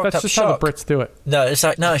got a fucked That's up just how the shock. Brits do it. No, it's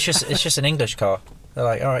like, no, it's just an English car. They're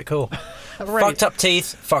like, all right, cool. Right. Fucked up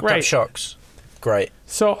teeth, fucked up Right. shocks. Great.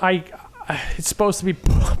 So it's supposed to be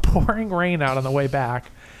pouring rain out on the way back,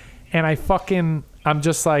 and I'm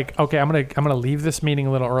just like, okay, I'm gonna leave this meeting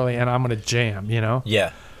a little early, and I'm gonna jam, you know.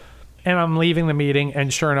 Yeah. And I'm leaving the meeting,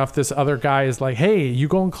 and sure enough, this other guy is like, hey, you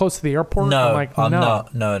going close to the airport? No, I'm like, I'm no.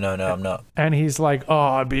 not. No, I'm not. And he's like,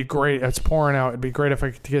 oh, it'd be great. It's pouring out. It'd be great if I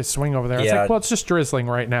could get a swing over there. It's Yeah. like, well, it's just drizzling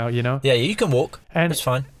right now, you know. Yeah, you can walk. And- It's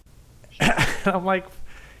fine. I'm like,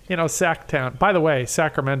 you know, Sacktown. By the way,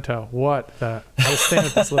 Sacramento. What? I was staying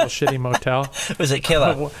at this little shitty motel. Was it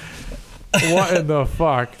killer? What in the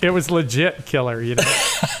fuck? It was legit killer, you know.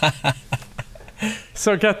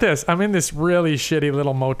 So get this. I'm in this really shitty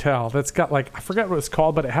little motel that's got like, I forget what it's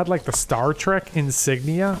called, but it had like the Star Trek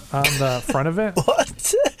insignia on the front of it.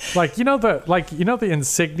 What? Like, you know the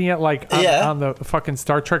insignia like on, Yeah. on the fucking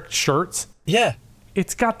Star Trek shirts? Yeah.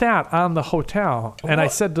 It's got that on the hotel. And I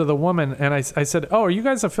What? said to the woman, and I said, oh, are you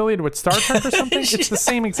guys affiliated with Star Trek or something? It's the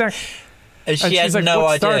same exact. And she she's had like, no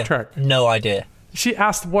 "What's idea. Star Trek?" No idea. She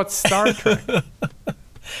asked, what's Star Trek?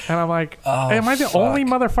 And I'm like, Oh, am I the fuck. only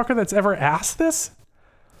motherfucker that's ever asked this?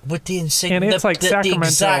 With the insignia. And it's like the Sacramento.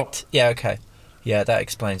 exact. Yeah, okay. Yeah, that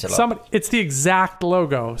explains a lot. It's the exact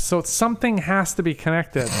logo. So something has to be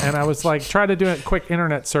connected. And I was like, try to do a quick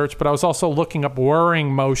internet search, but I was also looking up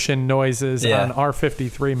whirring motion noises Yeah. on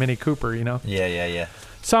R53 Mini Cooper, you know? Yeah.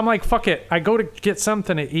 So I'm like, fuck it. I go to get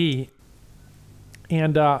something to eat.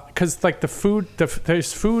 And because like the food,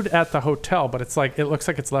 there's food at the hotel, but it's like, it looks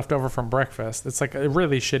like it's left over from breakfast. It's like a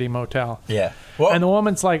really shitty motel. Yeah. What? And the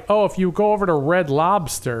woman's like, "Oh, if you go over to Red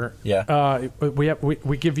Lobster, Yeah.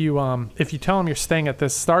 we give you if you tell them you're staying at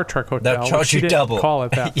this Star Trek hotel, They'll charge which she you didn't double. Call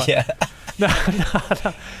it that, but yeah.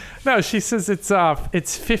 no. She says it's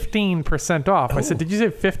 15% off. I said, "Did you say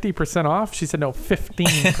 50% off?" She said, "No,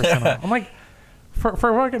 15% off." I'm like, for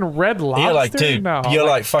fucking Red Lobster, You're like, dude, no, you're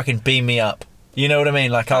like, fucking beam me up. You know what I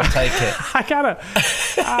mean? Like, I'll take it. I gotta.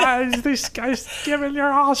 This guy's giving her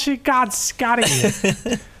all she got, Scotty.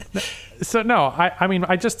 So no, I mean,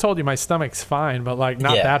 I just told you my stomach's fine, but like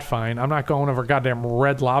not Yeah. that fine. I'm not going over goddamn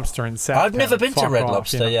Red Lobster in Sacktown. I've never been to Fuck Red off,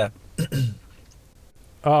 Lobster, you know?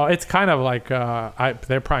 yeah. It's kind of like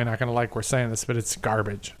they're probably not gonna like we're saying this, but it's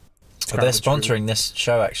garbage. It's But they're garbage food. sponsoring this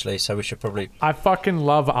show, actually, so we should probably... I fucking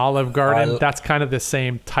love Olive Garden. I- That's kind of the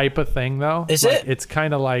same type of thing, though. Is Like, it? It's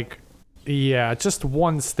kind of like, yeah, just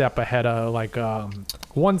one step ahead of like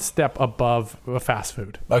one step above fast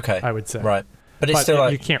food. Okay. I would say. Right. But it's But still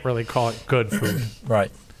you like... can't really call it good food.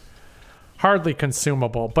 Right. Hardly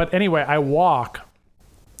consumable. But anyway, I walk,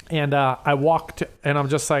 and I walked, and I'm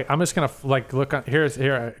just like, I'm just gonna like look on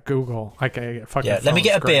here Google like a fucking Yeah, let me phone's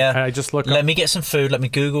get a great. beer. And I just look Let up, me get some food. Let me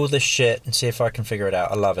Google this shit and see if I can figure it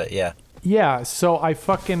out. I love it, yeah. yeah. So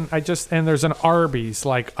and there's an Arby's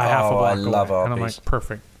like a half a Oh, block I love away, and I'm Arby's. like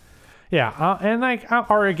perfect. Yeah, and like,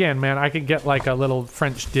 or again, man, I could get like a little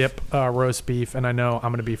French dip roast beef, and I know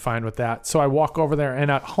I'm gonna be fine with that. So I walk over there,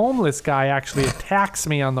 and a homeless guy actually attacks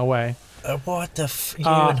me on the way. What the you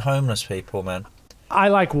and homeless people, man. I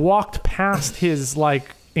like walked past his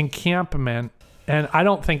like encampment, and I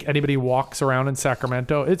don't think anybody walks around in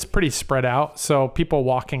Sacramento. It's pretty spread out, so people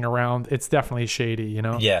walking around, it's definitely shady, you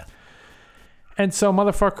know. Yeah. And so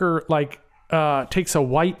motherfucker like takes a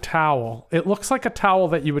white towel. It looks like a towel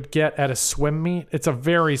that you would get at a swim meet. It's a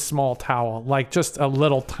very small towel, like just a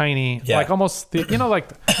little tiny, Yeah. like almost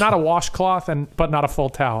like not a washcloth but not a full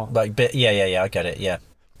towel. Like, yeah, I get it, yeah.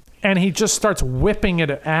 And he just starts whipping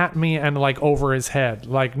it at me and like over his head.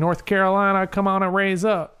 Like, North Carolina, come on and raise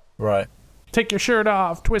up. Right. Take your shirt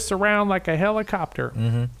off, twist around like a helicopter.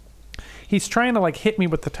 Mm-hmm. He's trying to like hit me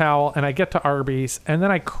with the towel, and I get to Arby's, and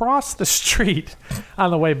then I cross the street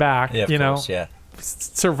on the way back. Yeah, of course, yeah.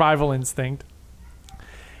 Survival instinct.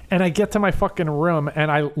 And I get to my fucking room,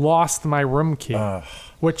 and I lost my room key,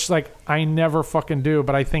 which like I never fucking do.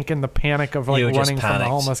 But I think in the panic of like running from the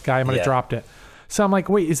homeless guy, I might have dropped it. So I'm like,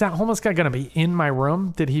 wait, is that homeless guy gonna be in my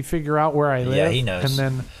room? Did he figure out where I live? Yeah, he knows.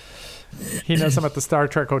 And then he knows I'm at the Star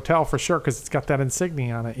Trek Hotel for sure because it's got that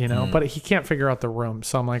insignia on it, you know. But he can't figure out the room,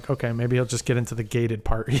 so I'm like, okay, maybe he'll just get into the gated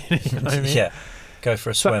part. You know what I mean? Yeah, go for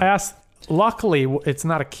a So swim. I asked. Luckily, it's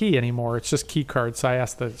not a key anymore. It's just key cards. So I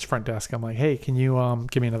asked the front desk. I'm like, hey, can you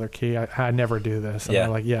give me another key? I never do this. And they're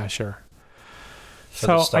like, yeah, sure.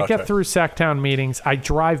 So I get through Sacktown meetings. I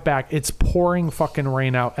drive back. It's pouring fucking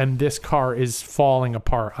rain out, and this car is falling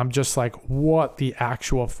apart. I'm just like, what the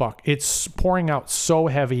actual fuck? It's pouring out so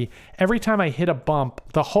heavy. Every time I hit a bump,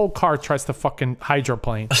 the whole car tries to fucking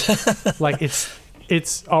hydroplane. Like,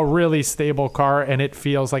 it's a really stable car, and it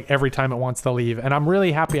feels like every time it wants to leave. And I'm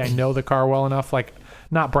really happy I know the car well enough, like,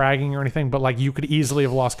 not bragging or anything, but like, you could easily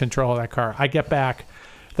have lost control of that car. I get back.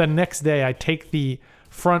 The next day, I take the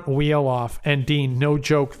front wheel off, and Dean, no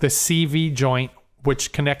joke, the CV joint,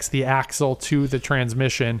 which connects the axle to the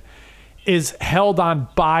transmission, is held on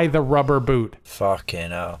by the rubber boot.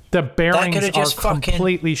 Fucking hell. The bearings That are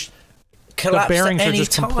completely... The bearings are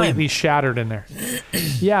just completely shattered in there.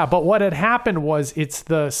 Yeah, but what had happened was it's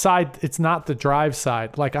the side, it's not the drive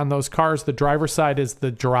side. Like on those cars, the driver's side is the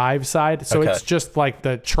drive side. So it's just like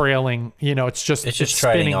the trailing, you know, it's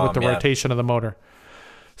spinning with the rotation of the motor.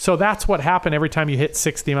 So that's what happened every time you hit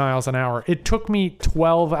 60 miles an hour. It took me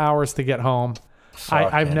 12 hours to get home.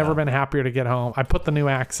 I've never been happier to get home. I put the new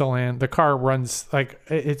axle in. The car runs like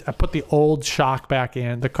I put the old shock back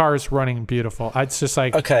in. The car is running beautiful. It's just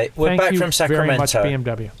like, okay, we're back from Sacramento. Very much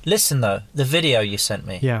BMW. Listen though, the video you sent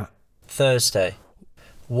me. Yeah. Thursday.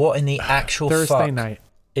 What in the actual Thursday night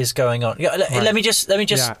is going on? Yeah, let me just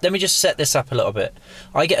set this up a little bit.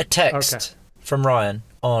 I get a text from Ryan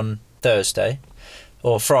on Thursday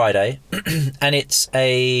or Friday, and it's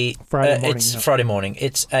a Friday morning.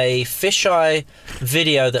 It's a fisheye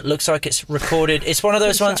video that looks like it's recorded. It's one of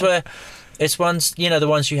those ones where it's ones, you know, the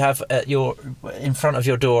ones you have at in front of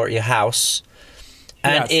your door at your house.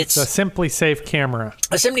 And it's a Simply Safe camera.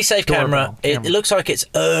 A Simply Safe camera. It looks like it's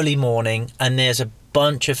early morning, and there's a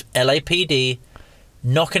bunch of LAPD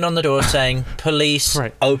knocking on the door saying, "Police,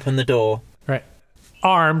 open the door." Right.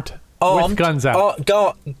 Armed with guns out.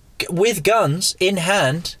 With guns in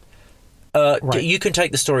hand. You can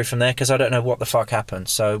take the story from there because I don't know what the fuck happened.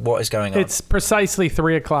 So what is going on? It's precisely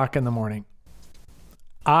 3:00 in the morning.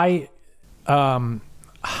 Man,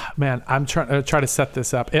 I'm trying to try to set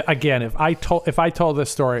this up again. If I told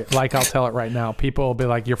this story like I'll tell it right now, people will be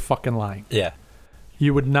like, "You're fucking lying." Yeah,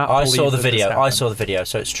 you would not. I saw the video,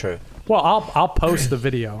 so it's true. Well, I'll post the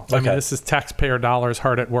video. I mean, this is taxpayer dollars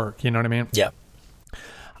hard at work. You know what I mean? Yeah.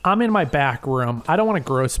 I'm in my back room. I don't want to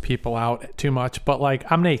gross people out too much, but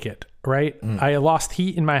like I'm naked, right? I lost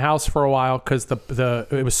heat in my house for a while because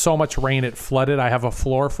it was so much rain it flooded. I have a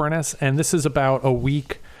floor furnace, and this is about a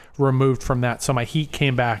week removed from that, so my heat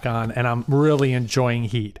came back on, and I'm really enjoying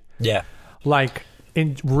heat. Yeah, like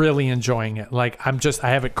really enjoying it. Like I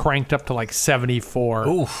have it cranked up to like 74.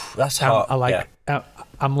 Oof, that's hot.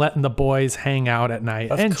 I'm letting the boys hang out at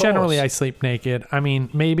night. Generally I sleep naked. I mean,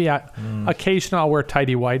 maybe occasionally I'll wear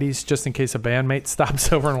tighty whities just in case a bandmate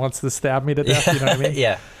stops over and wants to stab me to death. You know what I mean?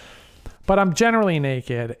 Yeah. But I'm generally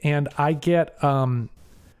naked, and I get I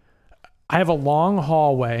have a long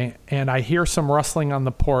hallway, and I hear some rustling on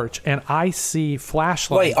the porch, and I see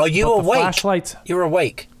flashlights. Wait, are you awake? Flashlights. You're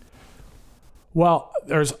awake. Well,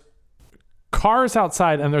 there's cars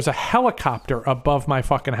outside, and there's a helicopter above my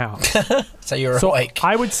fucking house. So you're awake.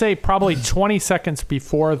 I would say probably 20 seconds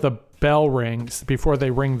before the bell rings, before they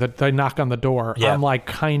knock on the door, I'm like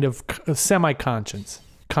kind of semi-conscious.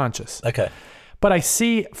 Okay. But I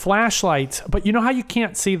see flashlights, but you know how you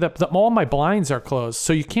can't see all my blinds are closed,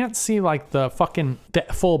 so you can't see like the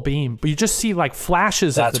full beam, but you just see like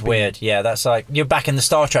flashes of the beam. That's weird. Yeah, that's like you're back in the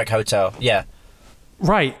Star Trek hotel. Yeah.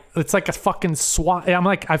 Right. It's like a fucking SWAT.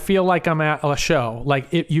 I feel like I'm at a show. Like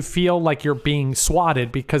you feel like you're being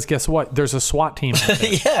swatted because guess what? There's a SWAT team out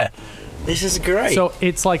there. Yeah. This is great. So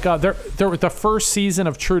it's like they're the first season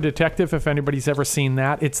of True Detective, if anybody's ever seen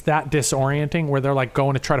that. It's that disorienting where they're like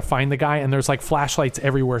going to try to find the guy, and there's like flashlights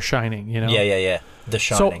everywhere shining, you know? Yeah. The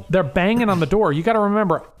Shining. So they're banging on the door. You got to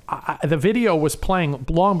remember, the video was playing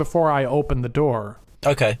long before I opened the door.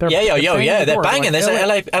 Okay. They're Yeah. the They're door. banging. Like,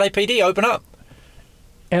 There's LAPD. Open up.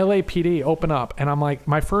 LAPD, open up. And I'm like,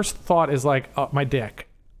 my first thought is like, my dick.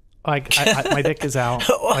 Like, my dick is out.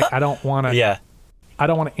 Like, I don't want to. Yeah. I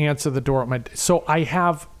don't want to answer the door. So I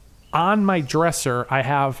have on my dresser,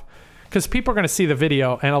 because people are going to see the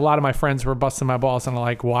video, and a lot of my friends were busting my balls and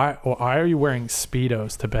like, why are you wearing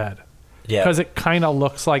Speedos to bed? Yeah. Because it kind of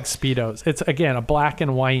looks like Speedos. It's, again, a black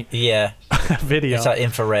and white video. It's like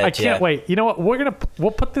infrared. I can't wait. You know what?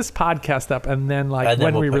 We'll put this podcast up, and then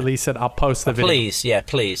when we release it, I'll post the video.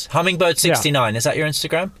 Please. Hummingbird69. Is that your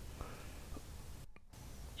Instagram?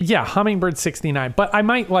 Yeah, Hummingbird69. But I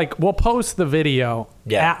might we'll post the video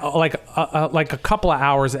like a couple of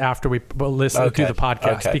hours after we listen to the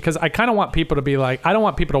podcast because I kind of want people to be like, I don't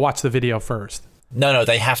want people to watch the video first. No,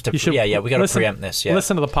 they have to. We got to preempt this. Yeah.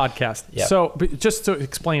 Listen to the podcast. Yeah. So just to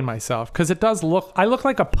explain myself, because I look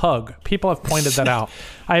like a pug. People have pointed that out.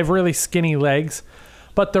 I have really skinny legs.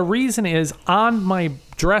 But the reason is on my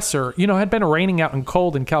dresser, it had been raining out and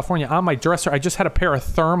cold in California. On my dresser, I just had a pair of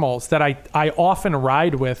thermals that I often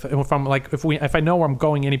ride with. If I'm if I know where I'm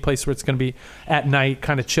going any place where it's going to be at night,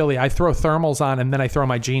 kind of chilly, I throw thermals on and then I throw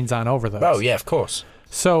my jeans on over those. Oh yeah, of course.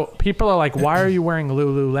 So people are like, why are you wearing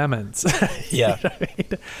Lululemons? Yeah. You know what I mean?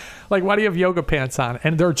 Like, why do you have yoga pants on?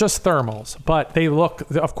 And they're just thermals, but they look,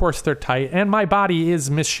 of course, they're tight. And my body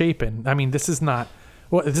is misshapen. I mean, this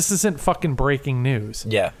isn't fucking breaking news.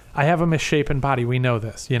 Yeah. I have a misshapen body. We know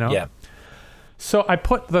this, Yeah. So I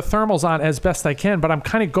put the thermals on as best I can, but I'm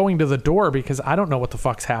kind of going to the door because I don't know what the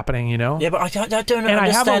fuck's happening, Yeah, but I don't understand. And I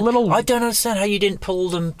have a little... I don't understand how you didn't pull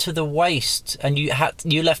them to the waist and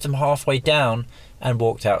you left them halfway down and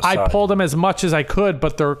walked outside. I pulled them as much as I could,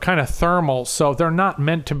 but they're kind of thermal, so they're not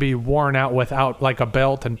meant to be worn out without like a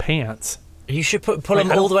belt and pants. You should pull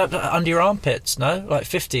them all the way up under your armpits, no? Like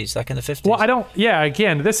 50s, like in the 50s. Well, I don't... Yeah,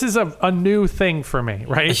 again, this is a new thing for me,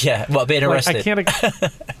 right? Yeah, being arrested. I can't...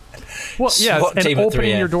 Well, yeah, and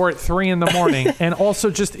opening your door at 3 a.m, and also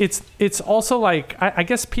just it's also like I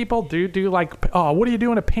guess people do like, oh, what do you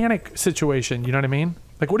do in a panic situation? You know what I mean?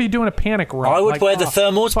 Like, what do you do in a panic room? I would wear the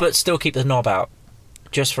thermals, but still keep the knob out,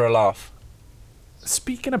 just for a laugh.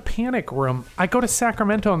 Speaking of panic room, I go to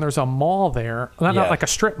Sacramento and there's a mall there, not like a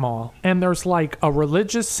strip mall, and there's like a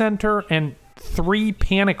religious center and 3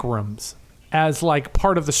 panic rooms as like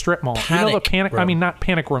part of the strip mall. Panic room. I mean, not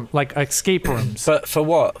panic room, like escape rooms. But for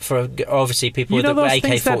what? For obviously people with the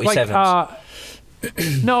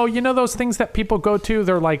AK-47s. No, those things that people go to,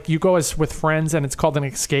 they're like, you go with friends and it's called an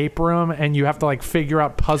escape room and you have to like figure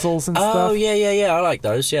out puzzles and stuff. Oh, yeah. I like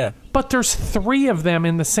those, yeah. But there's 3 of them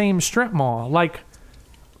in the same strip mall. Like,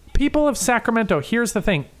 people of Sacramento, here's the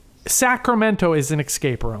thing. Sacramento is an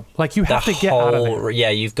escape room. Like, you have to get out of there.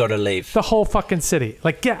 Yeah, you've got to leave. The whole fucking city.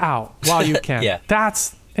 Like, get out while you can. Yeah.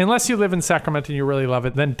 Unless you live in Sacramento and you really love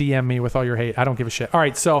it, then DM me with all your hate. I don't give a shit. All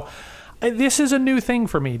right, so this is a new thing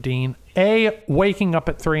for me, Dean. Waking up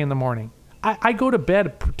at 3 a.m. I go to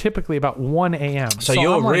bed typically about 1 a.m. So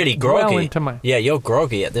you're I'm really groggy. Yeah, you're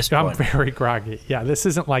groggy at this point. I'm very groggy. Yeah, this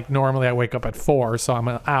isn't like normally I wake up at 4, so I'm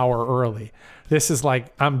an hour early. This is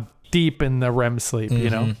like I'm deep in the REM sleep,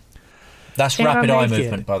 That's rapid eye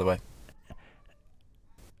movement, by the way.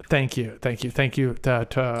 Thank you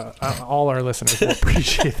to all our listeners. We'll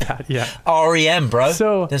appreciate that. Yeah. REM, bro.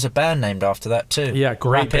 So there's a band named after that too. Yeah,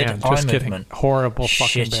 great rapid band. eye Just kidding. movement. Horrible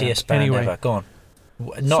fucking shittiest band. band Anyway, ever. Go on.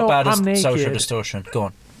 Not bad as Social Distortion. Go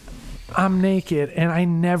on. I'm naked and I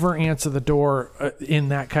never answer the door in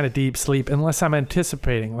that kind of deep sleep unless I'm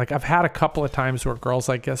anticipating. Like, I've had a couple of times where girls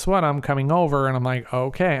like, guess what? I'm coming over, and I'm like,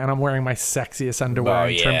 okay, and I'm wearing my sexiest underwear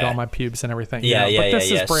and trimmed all my pubes and everything. Yeah. But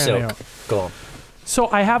this is brand new. Go on. So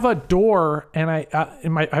I have a door, and I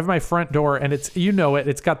have my front door, and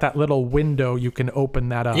it's got that little window. You can open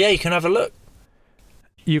that up. Yeah, you can have a look.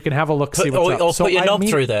 You can have a look, see what's up. Or put your knob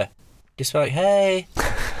through there. Just like, hey,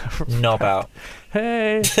 knob out.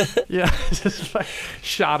 Hey, yeah, just like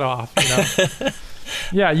shot off.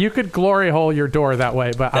 Yeah, you could glory hole your door that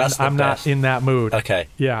way, but I'm not in that mood. Okay.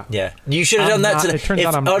 Yeah. You should have done that today.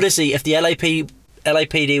 Honestly, if the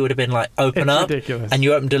LAPD would have been like, open up, ridiculous. And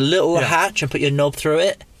you opened a little hatch and put your knob through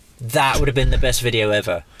it, that would have been the best video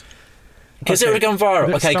ever. Because it would have gone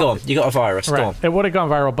viral. Okay, go on. You got a virus. Right. Go on. It would have gone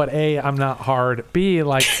viral, but A, I'm not hard. B,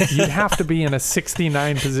 like, you'd have to be in a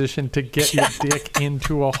 69 position to get your dick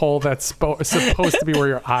into a hole that's supposed to be where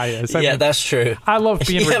your eye is. I mean, that's true. I love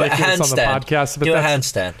being ridiculous on the podcast, but do a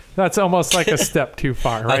handstand. That's almost like a step too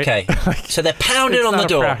far, right? Okay. So they're pounding on the door.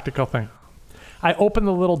 It's not a practical thing. I open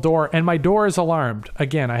the little door, and my door is alarmed.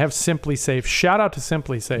 Again, I have Simply Safe. Shout out to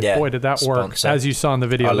Simply Safe. Yeah, boy, did that work. As you saw in the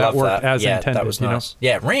video, that worked as intended. That was nice.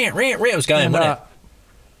 Yeah, it was going, wasn't it?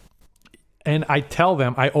 And I tell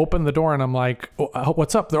them, I open the door and I'm like,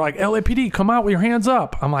 what's up? They're like, LAPD, come out with your hands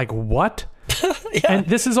up. I'm like, what? Yeah. And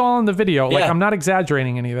this is all in the video. Like, Yeah. I'm not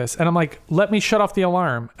exaggerating any of this. And I'm like, let me shut off the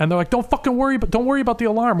alarm. And they're like, don't worry about the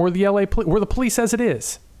alarm. We're the police as it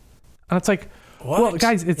is. And it's like, well, What?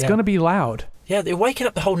 guys, it's Yeah. going to be loud. Yeah, they're waking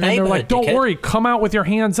up the whole And neighborhood. they're like, don't dickhead. worry, come out with your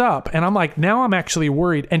hands up. And I'm like, now I'm actually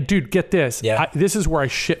worried. And dude, get this. Yeah. This is where I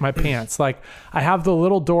shit my pants. Like, I have the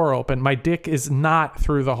little door open. My dick is not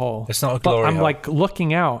through the hole. It's not a But glory I'm hole. like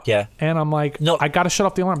looking out. Yeah. And I'm like, No. I got to shut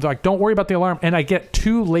off the alarm. They're like, don't worry about the alarm. And I get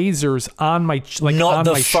 2 lasers on my, like, Not on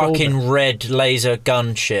the my fucking shoulder. red laser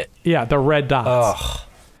gun shit. Yeah, the red dots. Ugh.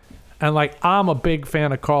 And like, I'm a big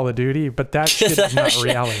fan of Call of Duty, but that shit is not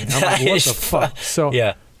reality. I'm like, That what is the fuck? So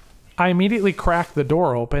Yeah. I immediately crack the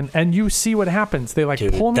door open, and you see what happens. They like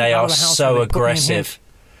Dude, pull me they out are of the house. so and they put me in aggressive. hand-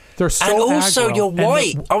 They're so And also, aggro. you're And the-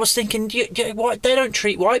 white. I was thinking, white, they don't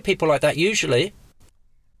treat white people like that usually.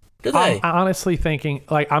 Do they? I'm honestly thinking,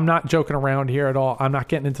 like, I'm not joking around here at all. I'm not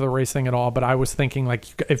getting into the race thing at all. But I was thinking, like,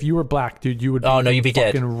 if you were black, dude, you would. Oh, no, you'd be in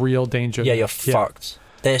dead. fucking real danger. Yeah, you're fucked.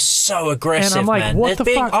 They're so aggressive, And I'm like, man. what They're the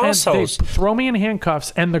being fuck? And assholes. they throw me in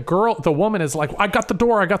handcuffs, and the woman is like, I got the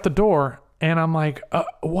door. And I'm like,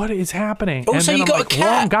 what is happening? Also, and then you I'm got a like,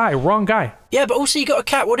 cat. wrong guy. Yeah, but also you got a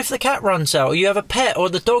cat. What if the cat runs out, or you have a pet, or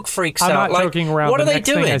the dog freaks I'm out? not Like, joking around. What the are they next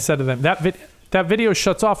doing? thing I said to them, that video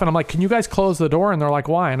shuts off, and I'm like, can you guys close the door? And they're like,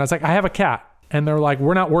 why? And I was like, I have a cat. And they're like,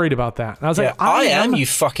 we're not worried about that. And I was Yeah, like, I am, you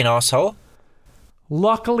fucking asshole.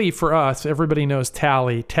 Luckily for us, everybody knows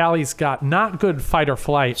Tally. Tally's got not good fight or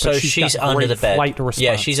flight, So but she's got under great the bed. flight response.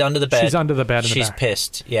 Yeah, she's under the bed. She's under the bed in the She's back.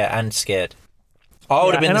 pissed. Yeah, and scared. I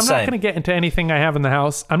would have been and the I'm same. not going to get into anything I have in the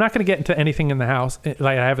house. I'm not going to get into anything in the house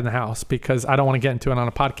like I have in the house because I don't want to get into it on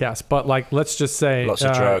a podcast. But like, let's just say Lots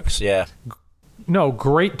of drugs. Yeah. No,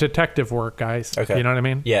 great detective work, guys. Okay. You know what I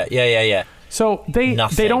mean? Yeah. So they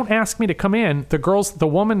Nothing. don't ask me to come in. The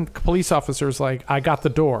woman police officer's like, I got the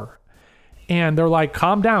door. And they're like,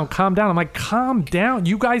 calm down. I'm like, calm down.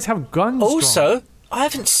 You guys have guns drawn. Also, I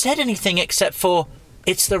haven't said anything except for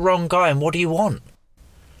it's the wrong guy and what do you want?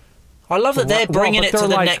 I love that they're Well, bringing but it to they're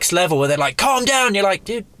the like- next level where they're like, calm down. You're like,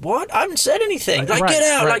 dude, what? I haven't said anything. Like, get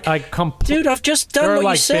out. Dude, I've just done they're what you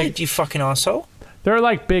like said, big- you fucking asshole. They're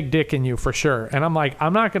like big dick in you for sure. And I'm like,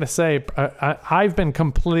 I'm not going to say, I've been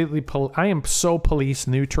completely, I am so police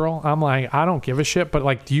neutral. I'm like, I don't give a shit. But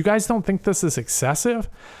like, do you guys don't think this is excessive?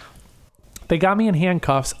 They got me in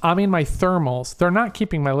handcuffs. I'm in my thermals. They're not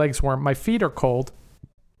keeping my legs warm. My feet are cold.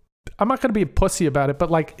 I'm not going to be a pussy about it,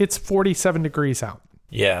 but like, it's 47 degrees out.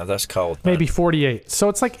 Yeah, that's cold. Man. Maybe 48. So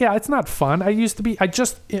it's like, yeah, it's not fun.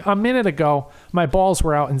 A minute ago, my balls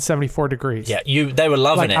were out in 74 degrees. Yeah, they were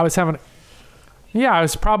loving Like it. I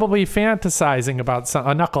was probably fantasizing about a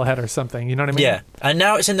knucklehead or something. You know what I mean? Yeah, and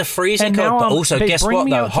now it's in the freezing And cold. now But also, they guess bring what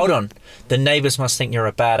me though? out to Hold the- on, the neighbors must think you're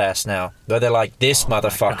a badass now. Though they're like, this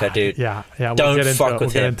motherfucker, dude. Yeah. We'll Don't get into fuck it.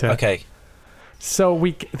 with We'll him. get into it. Okay. So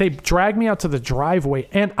they dragged me out to the driveway,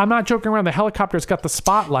 and I'm not joking around. The helicopter's got the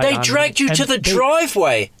spotlight. They on dragged me, you to and the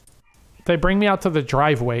driveway. They bring me out to the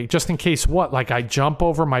driveway just in case what? Like I jump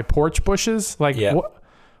over my porch bushes? Like Yeah.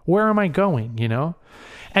 where am I going? You know?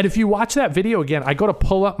 And if you watch that video again, I go to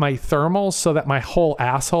pull up my thermals so that my whole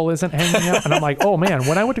asshole isn't hanging out, and I'm like, oh man,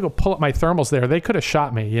 when I went to go pull up my thermals there, they could have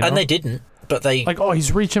shot me. You know? And they didn't, but they. like, oh,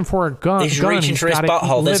 he's reaching for a gun. He's reaching for his got it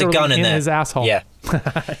butthole. There's a literally gun in there. his asshole. Yeah.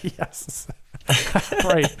 Yes.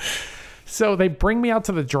 Right. So they bring me out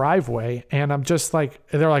to the driveway, and I'm just like,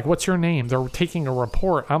 they're like, what's your name? They're taking a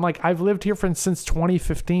report. I'm like, I've lived here since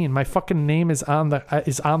 2015. My fucking name is on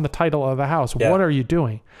the title of the house. Yeah. What are you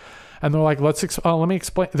doing? And they're like, let me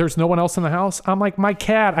explain. There's no one else in the house. I'm like, my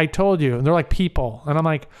cat, I told you. And they're like, people. And I'm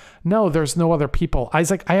like, no, there's no other people. I was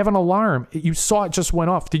like, I have an alarm. You saw it just went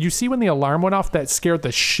off. Did you see when the alarm went off? That scared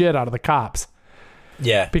the shit out of the cops.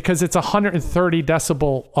 Yeah. Because it's a 130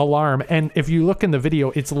 decibel alarm, and if you look in the video,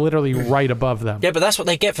 it's literally right above them. Yeah, but that's what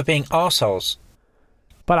they get for being arseholes.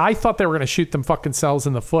 But I thought they were going to shoot them fucking cells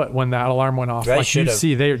in the foot when that alarm went off. They like you should've.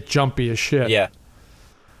 see, they're jumpy as shit. Yeah.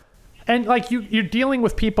 And like you're dealing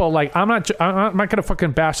with people like I'm not gonna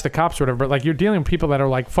fucking bash the cops or whatever, but like you're dealing with people that are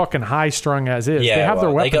like fucking high strung as is. Yeah. They have their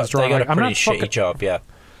weapons drawn. They got Like, a I'm pretty not shitty fucking, job, yeah.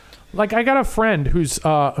 Like I got a friend whose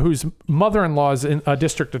mother-in-law is a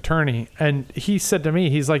district attorney, and he said to me,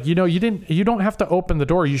 he's like, you don't have to open the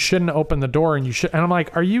door. You shouldn't open the door, and you should. And I'm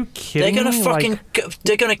like, are you kidding They're gonna me? fucking.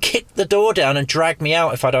 They're gonna kick the door down and drag me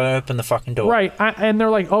out if I don't open the fucking door. Right, and they're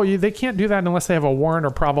like, oh, they can't do that unless they have a warrant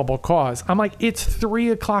or probable cause. I'm like, it's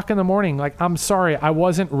 3:00 in the morning. Like, I'm sorry, I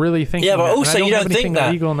wasn't really thinking. Yeah, but that, also and I you have don't anything think that.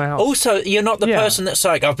 illegal in the house. Also, you're not the Yeah. person that's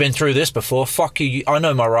like, I've been through this before. Fuck you. I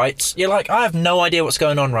know my rights. You're like, I have no idea what's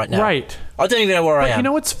going on right now. now. Right. I don't even know where I am. You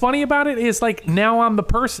know what's funny about it is like now I'm the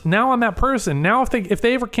person. Now I'm that person. Now if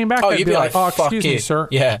they ever came back, they'd you'd be like, "Oh, fuck excuse you. me, sir."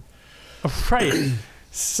 Yeah. Right.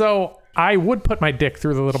 So I would put my dick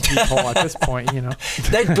through the little peephole at this point, you know.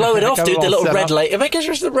 They'd blow it off, Got it dude. The all little set red up. laser. I think it's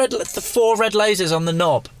just the 4 red lasers on the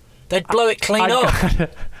knob. They'd blow it clean off.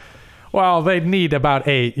 Well, they'd need about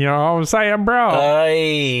 8. You know what I'm saying, bro?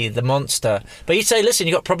 Hey, the monster. But you'd say, listen,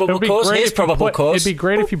 you got probable cause. Here's probable cause. It'd be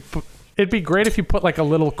great if you. It'd be great if you put like a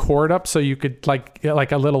little cord up so you could like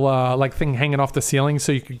a little like thing hanging off the ceiling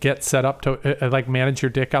so you could get set up to like manage your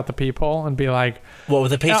dick out the peephole and be like, what,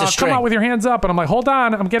 with a piece of string? Come out with your hands up, and I'm like, hold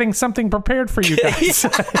on, I'm getting something prepared for you guys.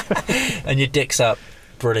 And your dick's up.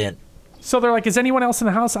 Brilliant. So they're like, is anyone else in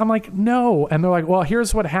the house? I'm like, no. And they're like, well,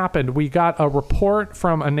 here's what happened. We got a report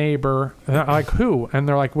from a neighbor. And I'm like, who? And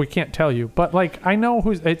they're like, we can't tell you. But like, I know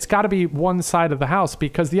who's, it's got to be one side of the house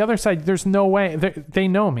because the other side, there's no way. They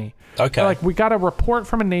know me. Okay. They're like, we got a report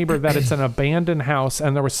from a neighbor that it's an abandoned house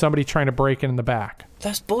and there was somebody trying to break in the back.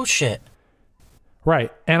 That's bullshit.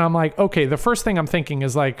 Right. And I'm like, okay, the first thing I'm thinking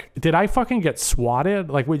is like, did I fucking get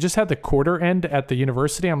swatted? Like we just had the quarter end at the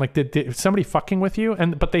university. I'm like, did somebody fucking with you?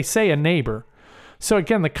 But they say a neighbor. So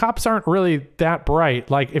again, the cops aren't really that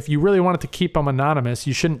bright. Like if you really wanted to keep them anonymous,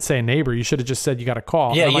 you shouldn't say neighbor. You should have just said you got a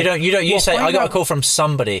call. Yeah, you say, I got a out. call from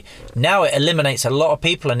somebody. Now it eliminates a lot of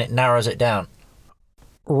people and it narrows it down.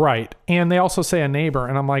 Right. And they also say a neighbor.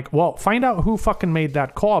 And I'm like, well, find out who fucking made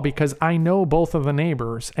that call because I know both of the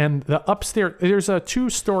neighbors. And the upstairs, there's a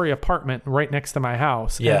 2-story apartment right next to my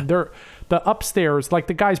house. Yeah. And the upstairs, like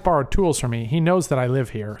the guy's borrowed tools from me. He knows that I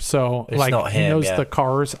live here. So It's like not he him, knows yeah. the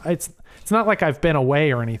cars. It's not like I've been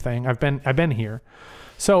away or anything. I've been here.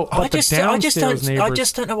 So but I just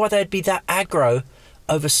don't know why they'd be that aggro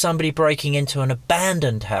over somebody breaking into an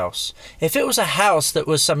abandoned house. If it was a house that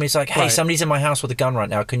was somebody's like, hey, Right. somebody's in my house with a gun right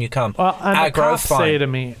now, can you come? Well, and the cops fine. say to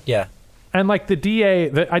me, Yeah. and like the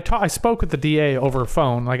DA, I spoke with the DA over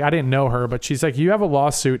phone. Like I didn't know her, but she's like, you have a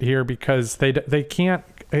lawsuit here because they can't,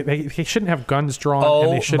 they shouldn't have guns drawn.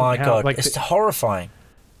 and they Oh shouldn't my have, God. like, It's horrifying.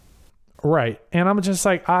 right. And I'm just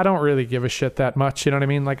like, I don't really give a shit that much. You know what I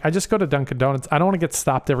mean? Like I just go to Dunkin' Donuts. I don't want to get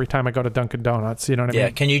stopped every time I go to Dunkin' Donuts. You know what I Yeah.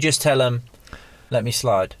 mean? Can you just tell them, let me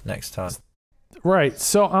slide next time? Right.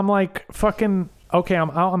 So I'm like, fucking, okay,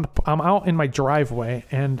 I'm out in my driveway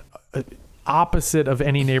and opposite of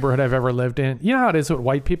any neighborhood I've ever lived in. You know how it is with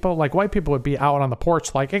white people? Like white people would be out on the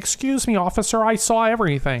porch like, excuse me, officer, I saw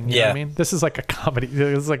everything. You know what I mean? This is like a comedy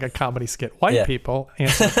skit. White people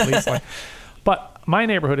answer the police like, but my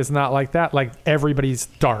neighborhood is not like that. Like everybody's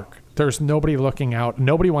dark. There's nobody looking out.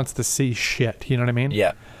 Nobody wants to see shit. You know what I mean?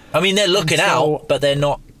 Yeah. I mean, they're looking out, but they're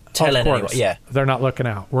not telling of anyone. course, Yeah. they're not looking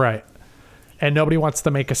out. Right. And nobody wants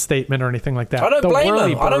to make a statement or anything like that. I don't blame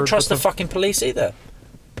them. I don't Whirlybird trust the with fucking police either.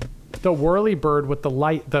 the Whirlybird with the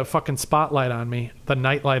light, the fucking spotlight on me, the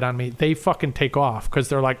night light on me, they fucking take off because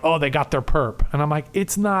they're like, oh, they got their perp. And I'm like,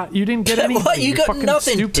 it's not, you didn't get anything. What? You You're got fucking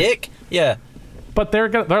nothing, stupid. dick. Yeah. But they're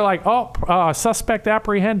like, oh, suspect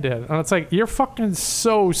apprehended. And it's like, you're fucking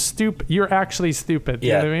so stupid. You're actually stupid.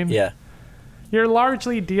 Yeah. You know what I mean? Yeah. You're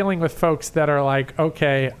largely dealing with folks that are like,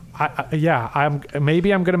 okay, I'm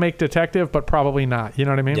going to make detective, but probably not. You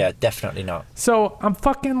know what I mean? Yeah, definitely not. So I'm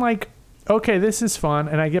fucking like, okay, this is fun,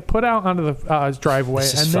 and I get put out onto the driveway,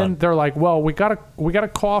 This is and fun. then they're like, well, we got a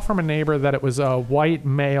call from a neighbor that it was a white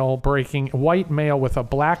male with a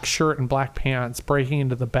black shirt and black pants breaking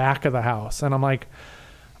into the back of the house, and I'm like,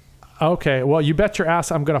 okay, well, you bet your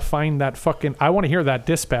ass I'm gonna find that fucking. I want to hear that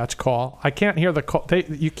dispatch call. I can't hear the call.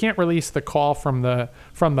 You can't release the call from the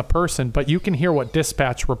person, but you can hear what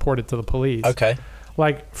dispatch reported to the police. Okay.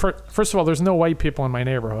 Like, first of all, there's no white people in my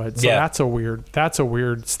neighborhood, so Yeah. that's a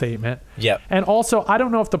weird statement. Yep. And also, I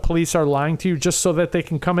don't know if the police are lying to you just so that they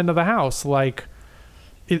can come into the house. Like,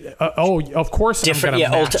 of course, Different. I'm Yeah.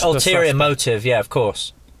 gonna match the Ulterior suspect. motive. Yeah. Of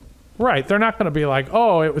course. Right? They're not going to be like,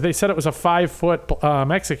 oh, they said it was a 5-foot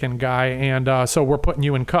Mexican guy, and so we're putting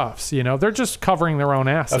you in cuffs. You know, they're just covering their own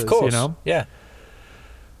asses. Of course. You know. Yeah.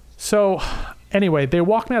 So anyway, they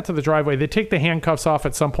walk me out to the driveway. They take the handcuffs off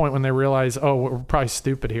at some point when they realize, oh, we're probably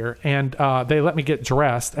stupid here. And they let me get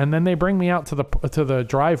dressed. And then they bring me out to the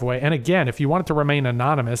driveway. And again, if you want it to remain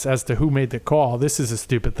anonymous as to who made the call, this is a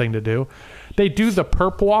stupid thing to do. They do the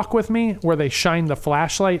perp walk with me where they shine the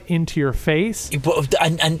flashlight into your face. And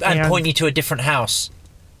point you to a different house.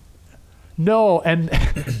 No, and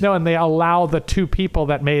they allow the 2 people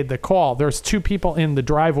that made the call. There's 2 people in the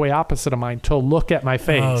driveway opposite of mine to look at my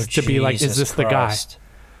face to be like, is this the guy?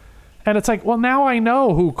 And it's like, well, now I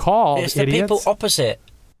know who called. It's the idiots. people opposite.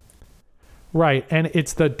 Right, and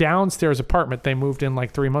it's the downstairs apartment they moved in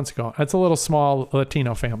like 3 months ago. It's a little small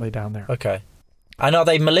Latino family down there. Okay. And are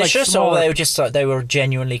they malicious, or smaller- they were just like, they were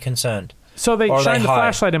genuinely concerned? So they Or are shine they the high?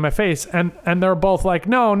 flashlight in my face, and they're both like,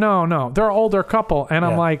 no. They're an older couple, and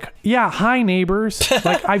I'm Yeah. like, yeah, hi neighbors.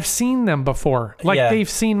 Like I've seen them before. Like Yeah. they've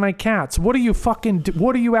seen my cats. What are you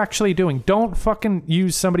what are you actually doing? Don't fucking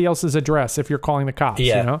use somebody else's address if you're calling the cops.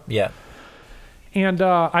 Yeah, You know. yeah. And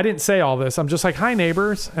I didn't say all this. I'm just like, hi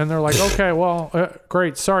neighbors, and they're like, okay, well,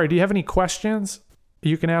 great. Sorry. Do you have any questions?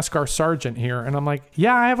 You can ask our sergeant here. And I'm like,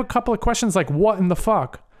 yeah, I have a couple of questions. Like, what in the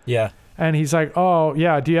fuck? Yeah. And he's like, oh,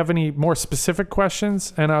 yeah, do you have any more specific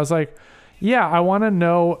questions? And I was like, yeah, I want to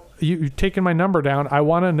know, you've taken my number down. I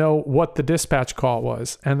want to know what the dispatch call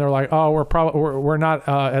was. And they're like, oh, we're not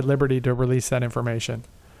at liberty to release that information.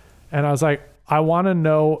 And I was like, I want to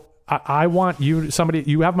know, I want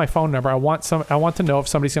you have my phone number. I want to know if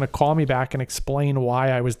somebody's going to call me back and explain why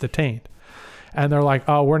I was detained. And they're like,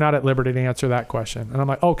 oh, we're not at liberty to answer that question. And I'm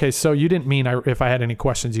like, okay, so you didn't mean if I had any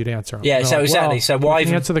questions, you'd answer them. Yeah, And so they're like, exactly. well, So why we can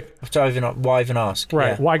even answer why even ask? right?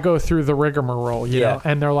 Yeah. Why go through the rigmarole, you Yeah. know?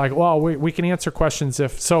 And they're like, well, we can answer questions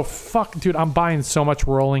if so. Fuck, dude, I'm buying so much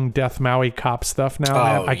Rolling Death Maui cop stuff now,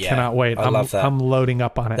 man. I yeah. cannot wait. I love that. I'm loading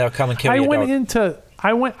up on it. They'll come and kill I your went dog.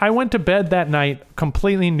 I went to bed that night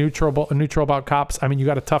completely neutral about cops. I mean, you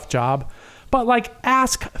got a tough job. But like,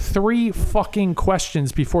 ask 3 fucking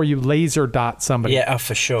questions before you laser dot somebody. Yeah,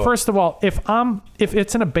 for sure. First of all, if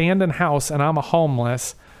it's an abandoned house and I'm a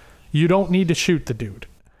homeless, you don't need to shoot the dude.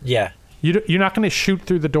 Yeah. You're not going to shoot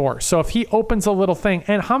through the door. So if he opens a little thing,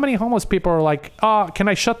 and how many homeless people are like, can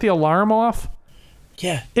I shut the alarm off?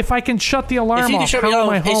 Yeah. If I can shut the alarm If you can off, shut how me am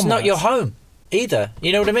I off, homeless? it's not your home either.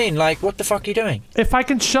 You know what I mean? Like, what the fuck are you doing? If I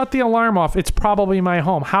can shut the alarm off, it's probably my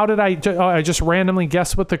home. How did I just randomly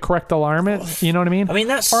guess what the correct alarm is? You know what I mean? I mean,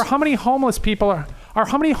 that's... Or how many homeless people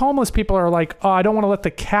are like, oh, I don't want to let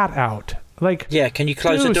the cat out. Like, Yeah, can you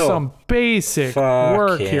close do the door? some basic Fucking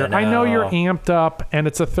work here. I know you're hell. amped up and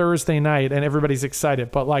it's a Thursday night and everybody's excited,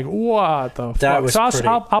 but like, what the fuck? was So pretty-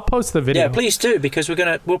 I'll post the video. Yeah, please do, because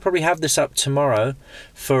we'll probably have this up tomorrow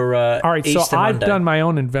for All right, Easter so I've Monday. done my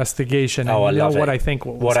own investigation, and Oh, I you know love what it. I think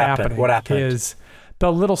was What happened? happening What happened? is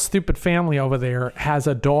the little stupid family over there has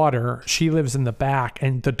a daughter. She lives in the back,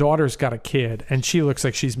 and the daughter's got a kid, and she looks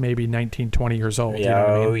like she's maybe 19, 20 years old. Yeah, you know what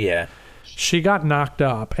I oh mean? yeah. She got knocked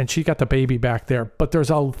up, and she got the baby back there, but there's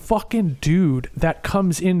a fucking dude that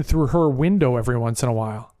comes in through her window every once in a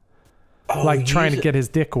while, Oh, like trying to get his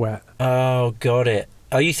dick wet. Oh, got it.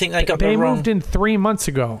 Oh, you think they got They the wrong... moved in 3 months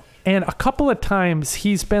ago, and a couple of times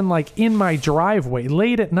he's been like in my driveway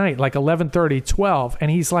late at night, like 11:30, 12, and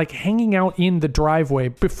he's like hanging out in the driveway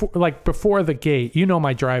before the gate. You know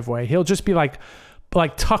my driveway. He'll just be like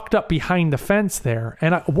tucked up behind the fence there.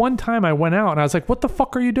 And one time I went out and I was like, "What the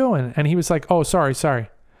fuck are you doing?" And he was like, "Oh, sorry."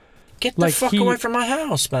 Get the like fuck he- away from my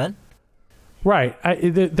house, man. Right.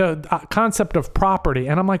 The concept of property.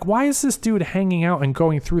 And I'm like, why is this dude hanging out and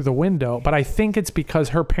going through the window? But I think it's because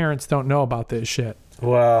her parents don't know about this shit.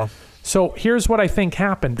 Well, So here's what I think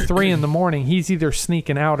happened. 3 a.m, he's either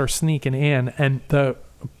sneaking out or sneaking in, and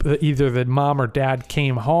either the mom or dad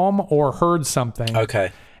came home or heard something.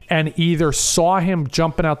 okay. And either saw him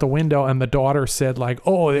jumping out the window and the daughter said like,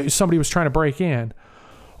 oh, somebody was trying to break in.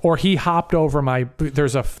 Or he hopped over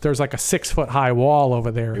there's like a 6-foot high wall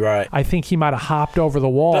over there. Right. I think he might have hopped over the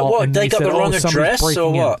wall. But what, and they got said, the wrong "Oh, somebody's address or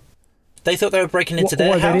breaking in." what? They thought they were breaking into Or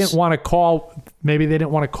their they house? didn't want to call. Maybe they didn't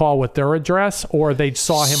want to call with their address, or they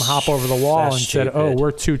saw him hop over the wall That's and said, "Oh, stupid.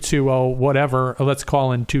 we're 220 whatever. Let's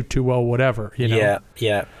call in 220 whatever." You know, Yeah,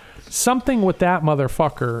 yeah. something with that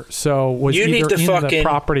motherfucker. So was You need either the in the fucking-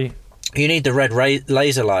 property. You need the red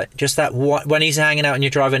laser light. Just that when he's hanging out in your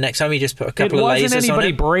driveway next time, you just put a It couple of wasn't lasers on anybody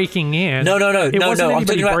it. breaking in. No. It wasn't I'm talking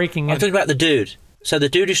anybody about breaking in. I'm talking about the dude. So the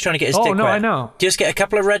dude who's trying to get his Oh, dick no, wet. I know. Just get a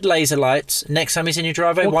couple of red laser lights next time he's in your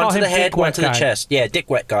driveway. We'll One call to the him head, Dick one Wet to the Guy. chest. Yeah, dick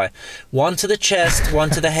wet guy. One to the chest, one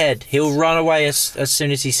to the head. He'll run away as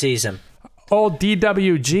soon as he sees him. Oh,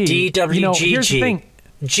 DWG. DWGG. You know, here's the thing.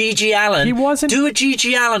 GG Allen. He wasn't- Do a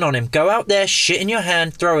GG Allen on him. Go out there, shit in your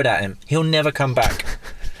hand, throw it at him. He'll never come back.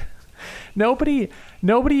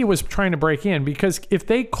 Nobody was trying to break in, because if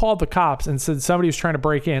they called the cops and said somebody was trying to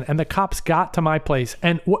break in and the cops got to my place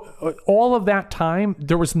and all of that time,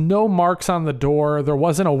 there was no marks on the door. There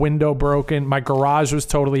wasn't a window broken. My garage was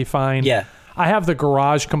totally fine. Yeah. I have the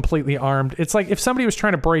garage completely armed. It's like if somebody was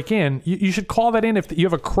trying to break in, you should call that in if you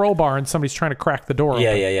have a crowbar and somebody's trying to crack the door open.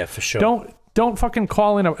 Yeah, for sure. Don't fucking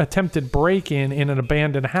call in an attempted break-in in an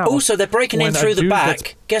abandoned house. Also, they're breaking in when a through the dude back.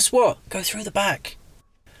 gets- Guess what? Go through the back.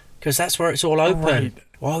 Because that's where it's all open. right.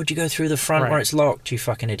 Why would you go through the front Right. where it's locked, you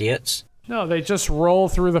fucking idiots? No, they just roll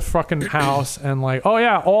through the fucking house and like, oh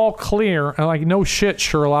yeah, all clear. And like, no shit,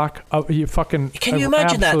 Sherlock. You fucking. Can you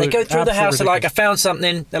imagine that? They go through the house, they're like, I found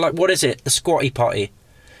something. They're like, what is it? The squatty potty.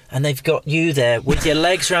 And they've got you there with your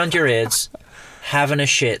legs around your ears, having a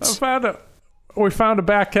shit. We found a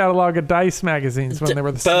back catalog of Dice magazines when they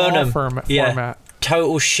were the small format.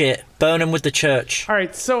 Total shit. Burn them with the church. All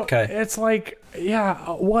right, so it's like, yeah,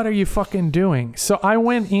 what are you fucking doing? So I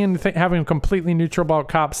went in having completely neutral about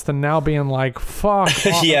cops to now being like, fuck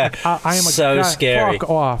off. Yeah, I am so guy. scary. Fuck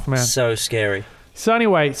off, man. So scary. So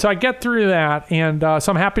anyway, so I get through that, and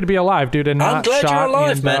so I'm happy to be alive, dude, and not I'm glad shot. you're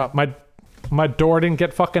alive, and, man. My door didn't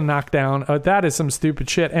get fucking knocked down. That is some stupid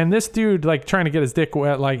shit. And this dude, like, trying to get his dick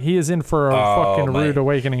wet, like, he is in for a fucking rude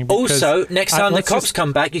awakening. Also, next time the cops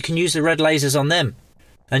come back, you can use the red lasers on them.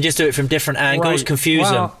 And just do it from different angles, right. confuse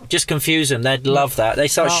them. Just confuse them. They'd love that. They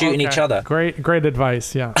start shooting each other. Great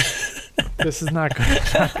advice, yeah. This is not good.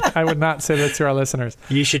 I would not say that to our listeners.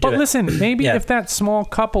 You should do it. But listen, maybe if that small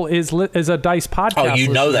couple is a Dice podcast Oh, you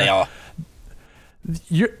know they are.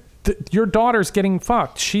 Your daughter's getting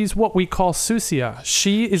fucked. She's what we call Susia.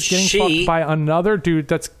 She is getting fucked by another dude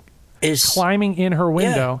that's climbing in her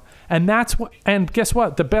window. Yeah. And that's what. And guess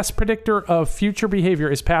what? The best predictor of future behavior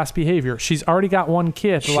is past behavior. She's already got one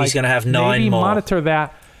kid. She's gonna have 9 maybe more. Monitor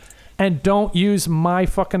that, and don't use my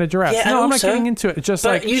fucking address. Yeah, no, I'm also, not getting into it. It's just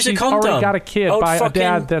like use she's a condom. already got a kid by a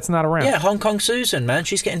dad that's not around. Yeah, Hong Kong Susan, man.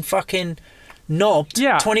 She's getting fucking knobbed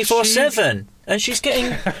 24/7, and she's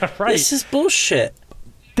getting. Right. This is bullshit.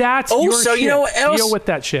 That's also, your shit. You know what else? Deal with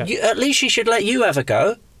that shit. At least she should let you have a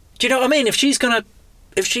go. Do you know what I mean? If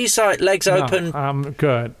she's like legs open, I'm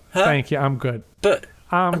good. Huh? Thank you. I'm good. But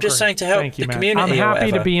I'm just saying to help the community. I'm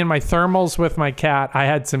happy to be in my thermals with my cat. I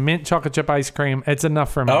had some mint chocolate chip ice cream. It's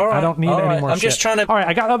enough for me. All right, I don't need any more I'm shit. just trying to. All right,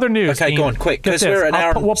 I got other news. Okay, Dean. go on, quick, because we're an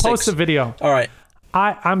hour. We'll post a video. All right.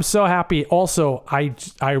 I'm so happy. Also, I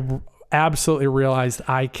absolutely realized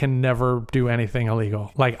I can never do anything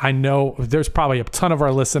illegal. Like, I know there's probably a ton of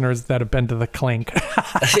our listeners that have been to the Clink.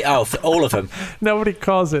 Oh, all of them. Nobody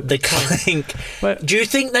calls it the Clink. But do you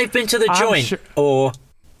think they've been to the joint or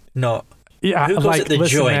not? Yeah, Who calls like, it the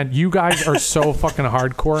listen, joint? man, you guys are so fucking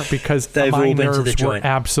hardcore because They've my all been nerves to the were joint.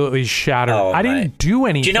 absolutely shattered. Oh, I didn't do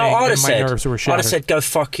anything. Do you know what I'd have said? My nerves were shattered. I'd have said, go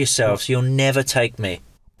fuck yourselves. You'll never take me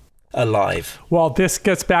alive. Well, this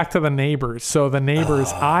gets back to the neighbors. So the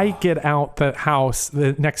neighbors, I get out the house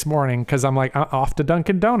the next morning because I'm like, off to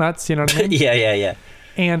Dunkin' Donuts. You know what I mean? Yeah.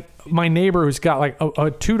 And my neighbor who's got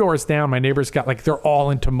like 2 doors down, my neighbor's got like, they're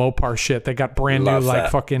all into Mopar shit. They got brand new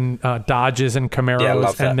like fucking Dodges and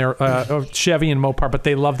Camaros and they're Chevy and Mopar, but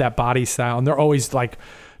they love that body style. And they're always like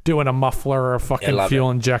doing a muffler or a fucking fuel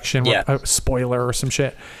injection with a spoiler or some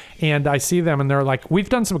shit. And I see them and they're like, we've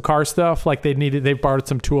done some car stuff. Like they borrowed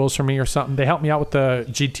some tools from me or something. They helped me out with the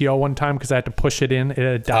GTO one time because I had to push it in. It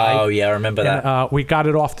had died. Oh yeah, I remember that. We got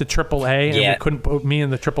it off to AAA and me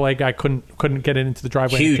and the AAA guy couldn't get it into the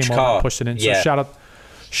driveway. Huge and came car. Over and pushed it in. So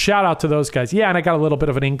shout out to those guys. Yeah, and I got a little bit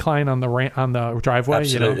of an incline on the driveway.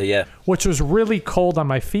 Absolutely, yeah. Which was really cold on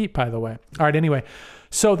my feet, by the way. All right, anyway.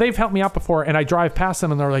 So they've helped me out before, and I drive past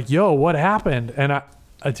them, and they're like, yo, what happened? And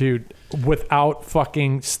dude, without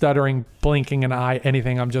fucking stuttering, blinking an eye,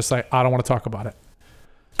 anything, I'm just like, I don't want to talk about it.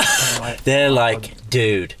 They're like,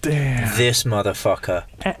 dude, damn. This motherfucker.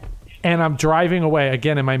 And I'm driving away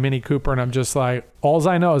again in my Mini Cooper, and I'm just like, all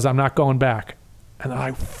I know is I'm not going back. And they're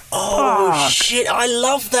like, fuck. Oh shit, I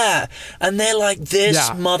love that. And they're like, this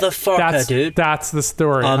motherfucker, dude. That's the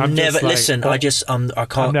story. I'm never just like, listen. I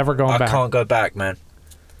can't. I'm never going back. I can't go back, man.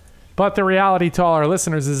 But the reality to all our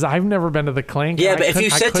listeners is I've never been to the Clink. Yeah, but if you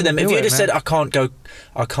said to them, if you'd have said, I can't go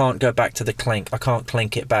back to the Clink. I can't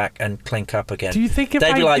clink it back and clink up again. Do you think if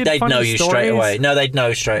they'd be like, they'd know you straight away? No, they'd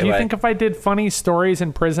know straight away. Do you think if I did funny stories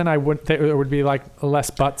in prison, there would be like less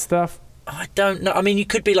butt stuff? I don't know. I mean, you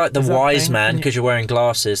could be like the wise man because you're wearing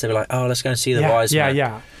glasses. They'd be like, oh, let's go and see the wise man.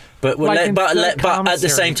 Yeah. But at the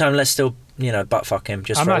same time, let's still, butt fuck him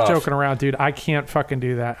just for a laugh. I'm not joking around, dude. I can't fucking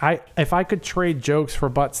do that. If I could trade jokes for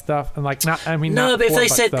butt stuff and like, not, I mean, no, not but for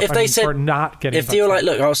butt stuff, for not getting. If you're like,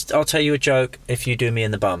 look, I'll tell you a joke if you do me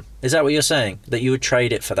in the bum. Is that what you're saying? That you would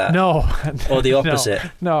trade it for that? No. Or the opposite?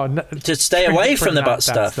 No. To stay away from the butt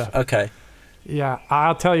stuff. Okay. Yeah,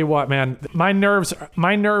 I'll tell you what, man. My nerves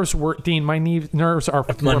were, Dean, my nerves were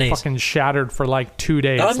fucking shattered for like 2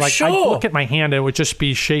 days. I'm like, sure. I'd look at my hand and it would just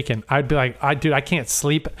be shaking. I'd be like, dude, I can't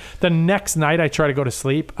sleep. The next night I try to go to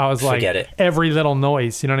sleep, I was like, Forget it. Every little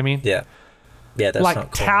noise, you know what I mean? Yeah. Yeah, that's like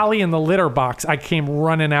not cool. Callie in the litter box, I came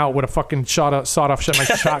running out with a fucking sawed-off shit, my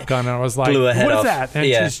shotgun, and I was like, Blew her head what is off. that? And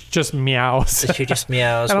Yeah. she's just meows. She just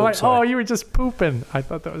meows. And I'm like, walks away. oh, you were just pooping. I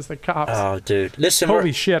thought that was the cops. Oh, dude. Listen,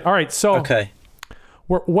 Holy shit. All right, so okay.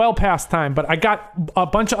 we're well past time, but I got a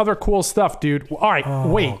bunch of other cool stuff, dude. All right,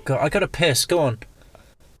 wait. Oh, God. I got to piss. Go on.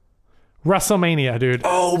 WrestleMania, dude.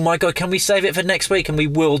 Oh, my God. Can we save it for next week? And we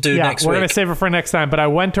will do next we're week. going to save it for next time, but I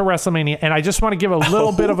went to WrestleMania, and I just want to give a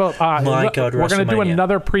little bit of a... my God, we're going to do WrestleMania.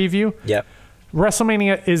 another preview. Yep.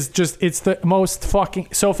 WrestleMania is just, it's the most fucking,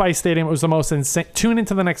 SoFi Stadium, it was the most insane. Tune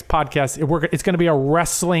into the next podcast. It's going to be a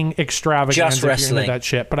wrestling extravaganza. Just if you're wrestling. into that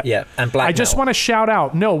shit. But Yeah, and black I just metal. want to shout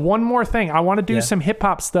out, one more thing. I want to do Yeah. some hip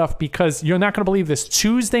hop stuff because you're not going to believe this.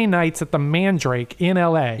 Tuesday nights at the Mandrake in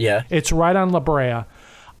LA. Yeah. It's right on La Brea.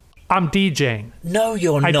 I'm DJing. No,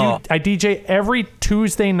 you're I not. DJ every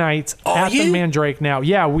Tuesday nights Are at the you? Mandrake now.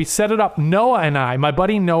 Yeah, we set it up. Noah and I, my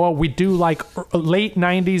buddy Noah, we do like late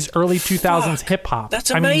 90s, early 2000s Fuck. hip hop. That's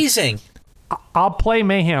I mean, amazing. I'll play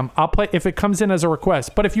Mayhem. I'll play if it comes in as a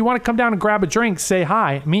request. But if you want to come down and grab a drink, say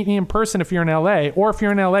hi. Meet me in person if you're in LA, or if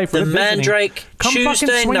you're in LA for The visiting, Mandrake, come fucking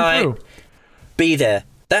Tuesday swing night. through. Be there.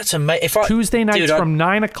 That's amazing. Tuesday nights from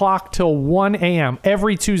 9 o'clock till 1 a.m.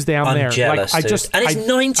 Every Tuesday I'm there. jealous, like I dude. just And it's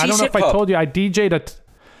 90s I don't know if I hip-hop. told you I DJ'd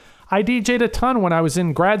a ton when I was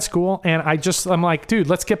in grad school, and I'm like, dude,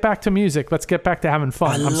 let's get back to music. Let's get back to having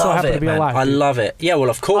fun. I'm so love happy it, to be man. alive. I dude. love it. Yeah, well,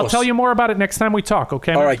 of course. I'll tell you more about it next time we talk.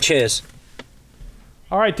 Okay. All man? right, cheers.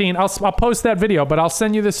 All right, Dean. I'll post that video, but I'll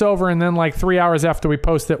send you this over, and then like 3 hours after we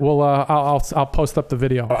post it, I'll post up the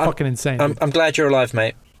video. Fucking insane. I'm glad you're alive,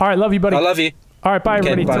 mate. All right, love you, buddy. I love you. All right, bye Okay,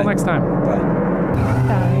 everybody. bye. Till next time.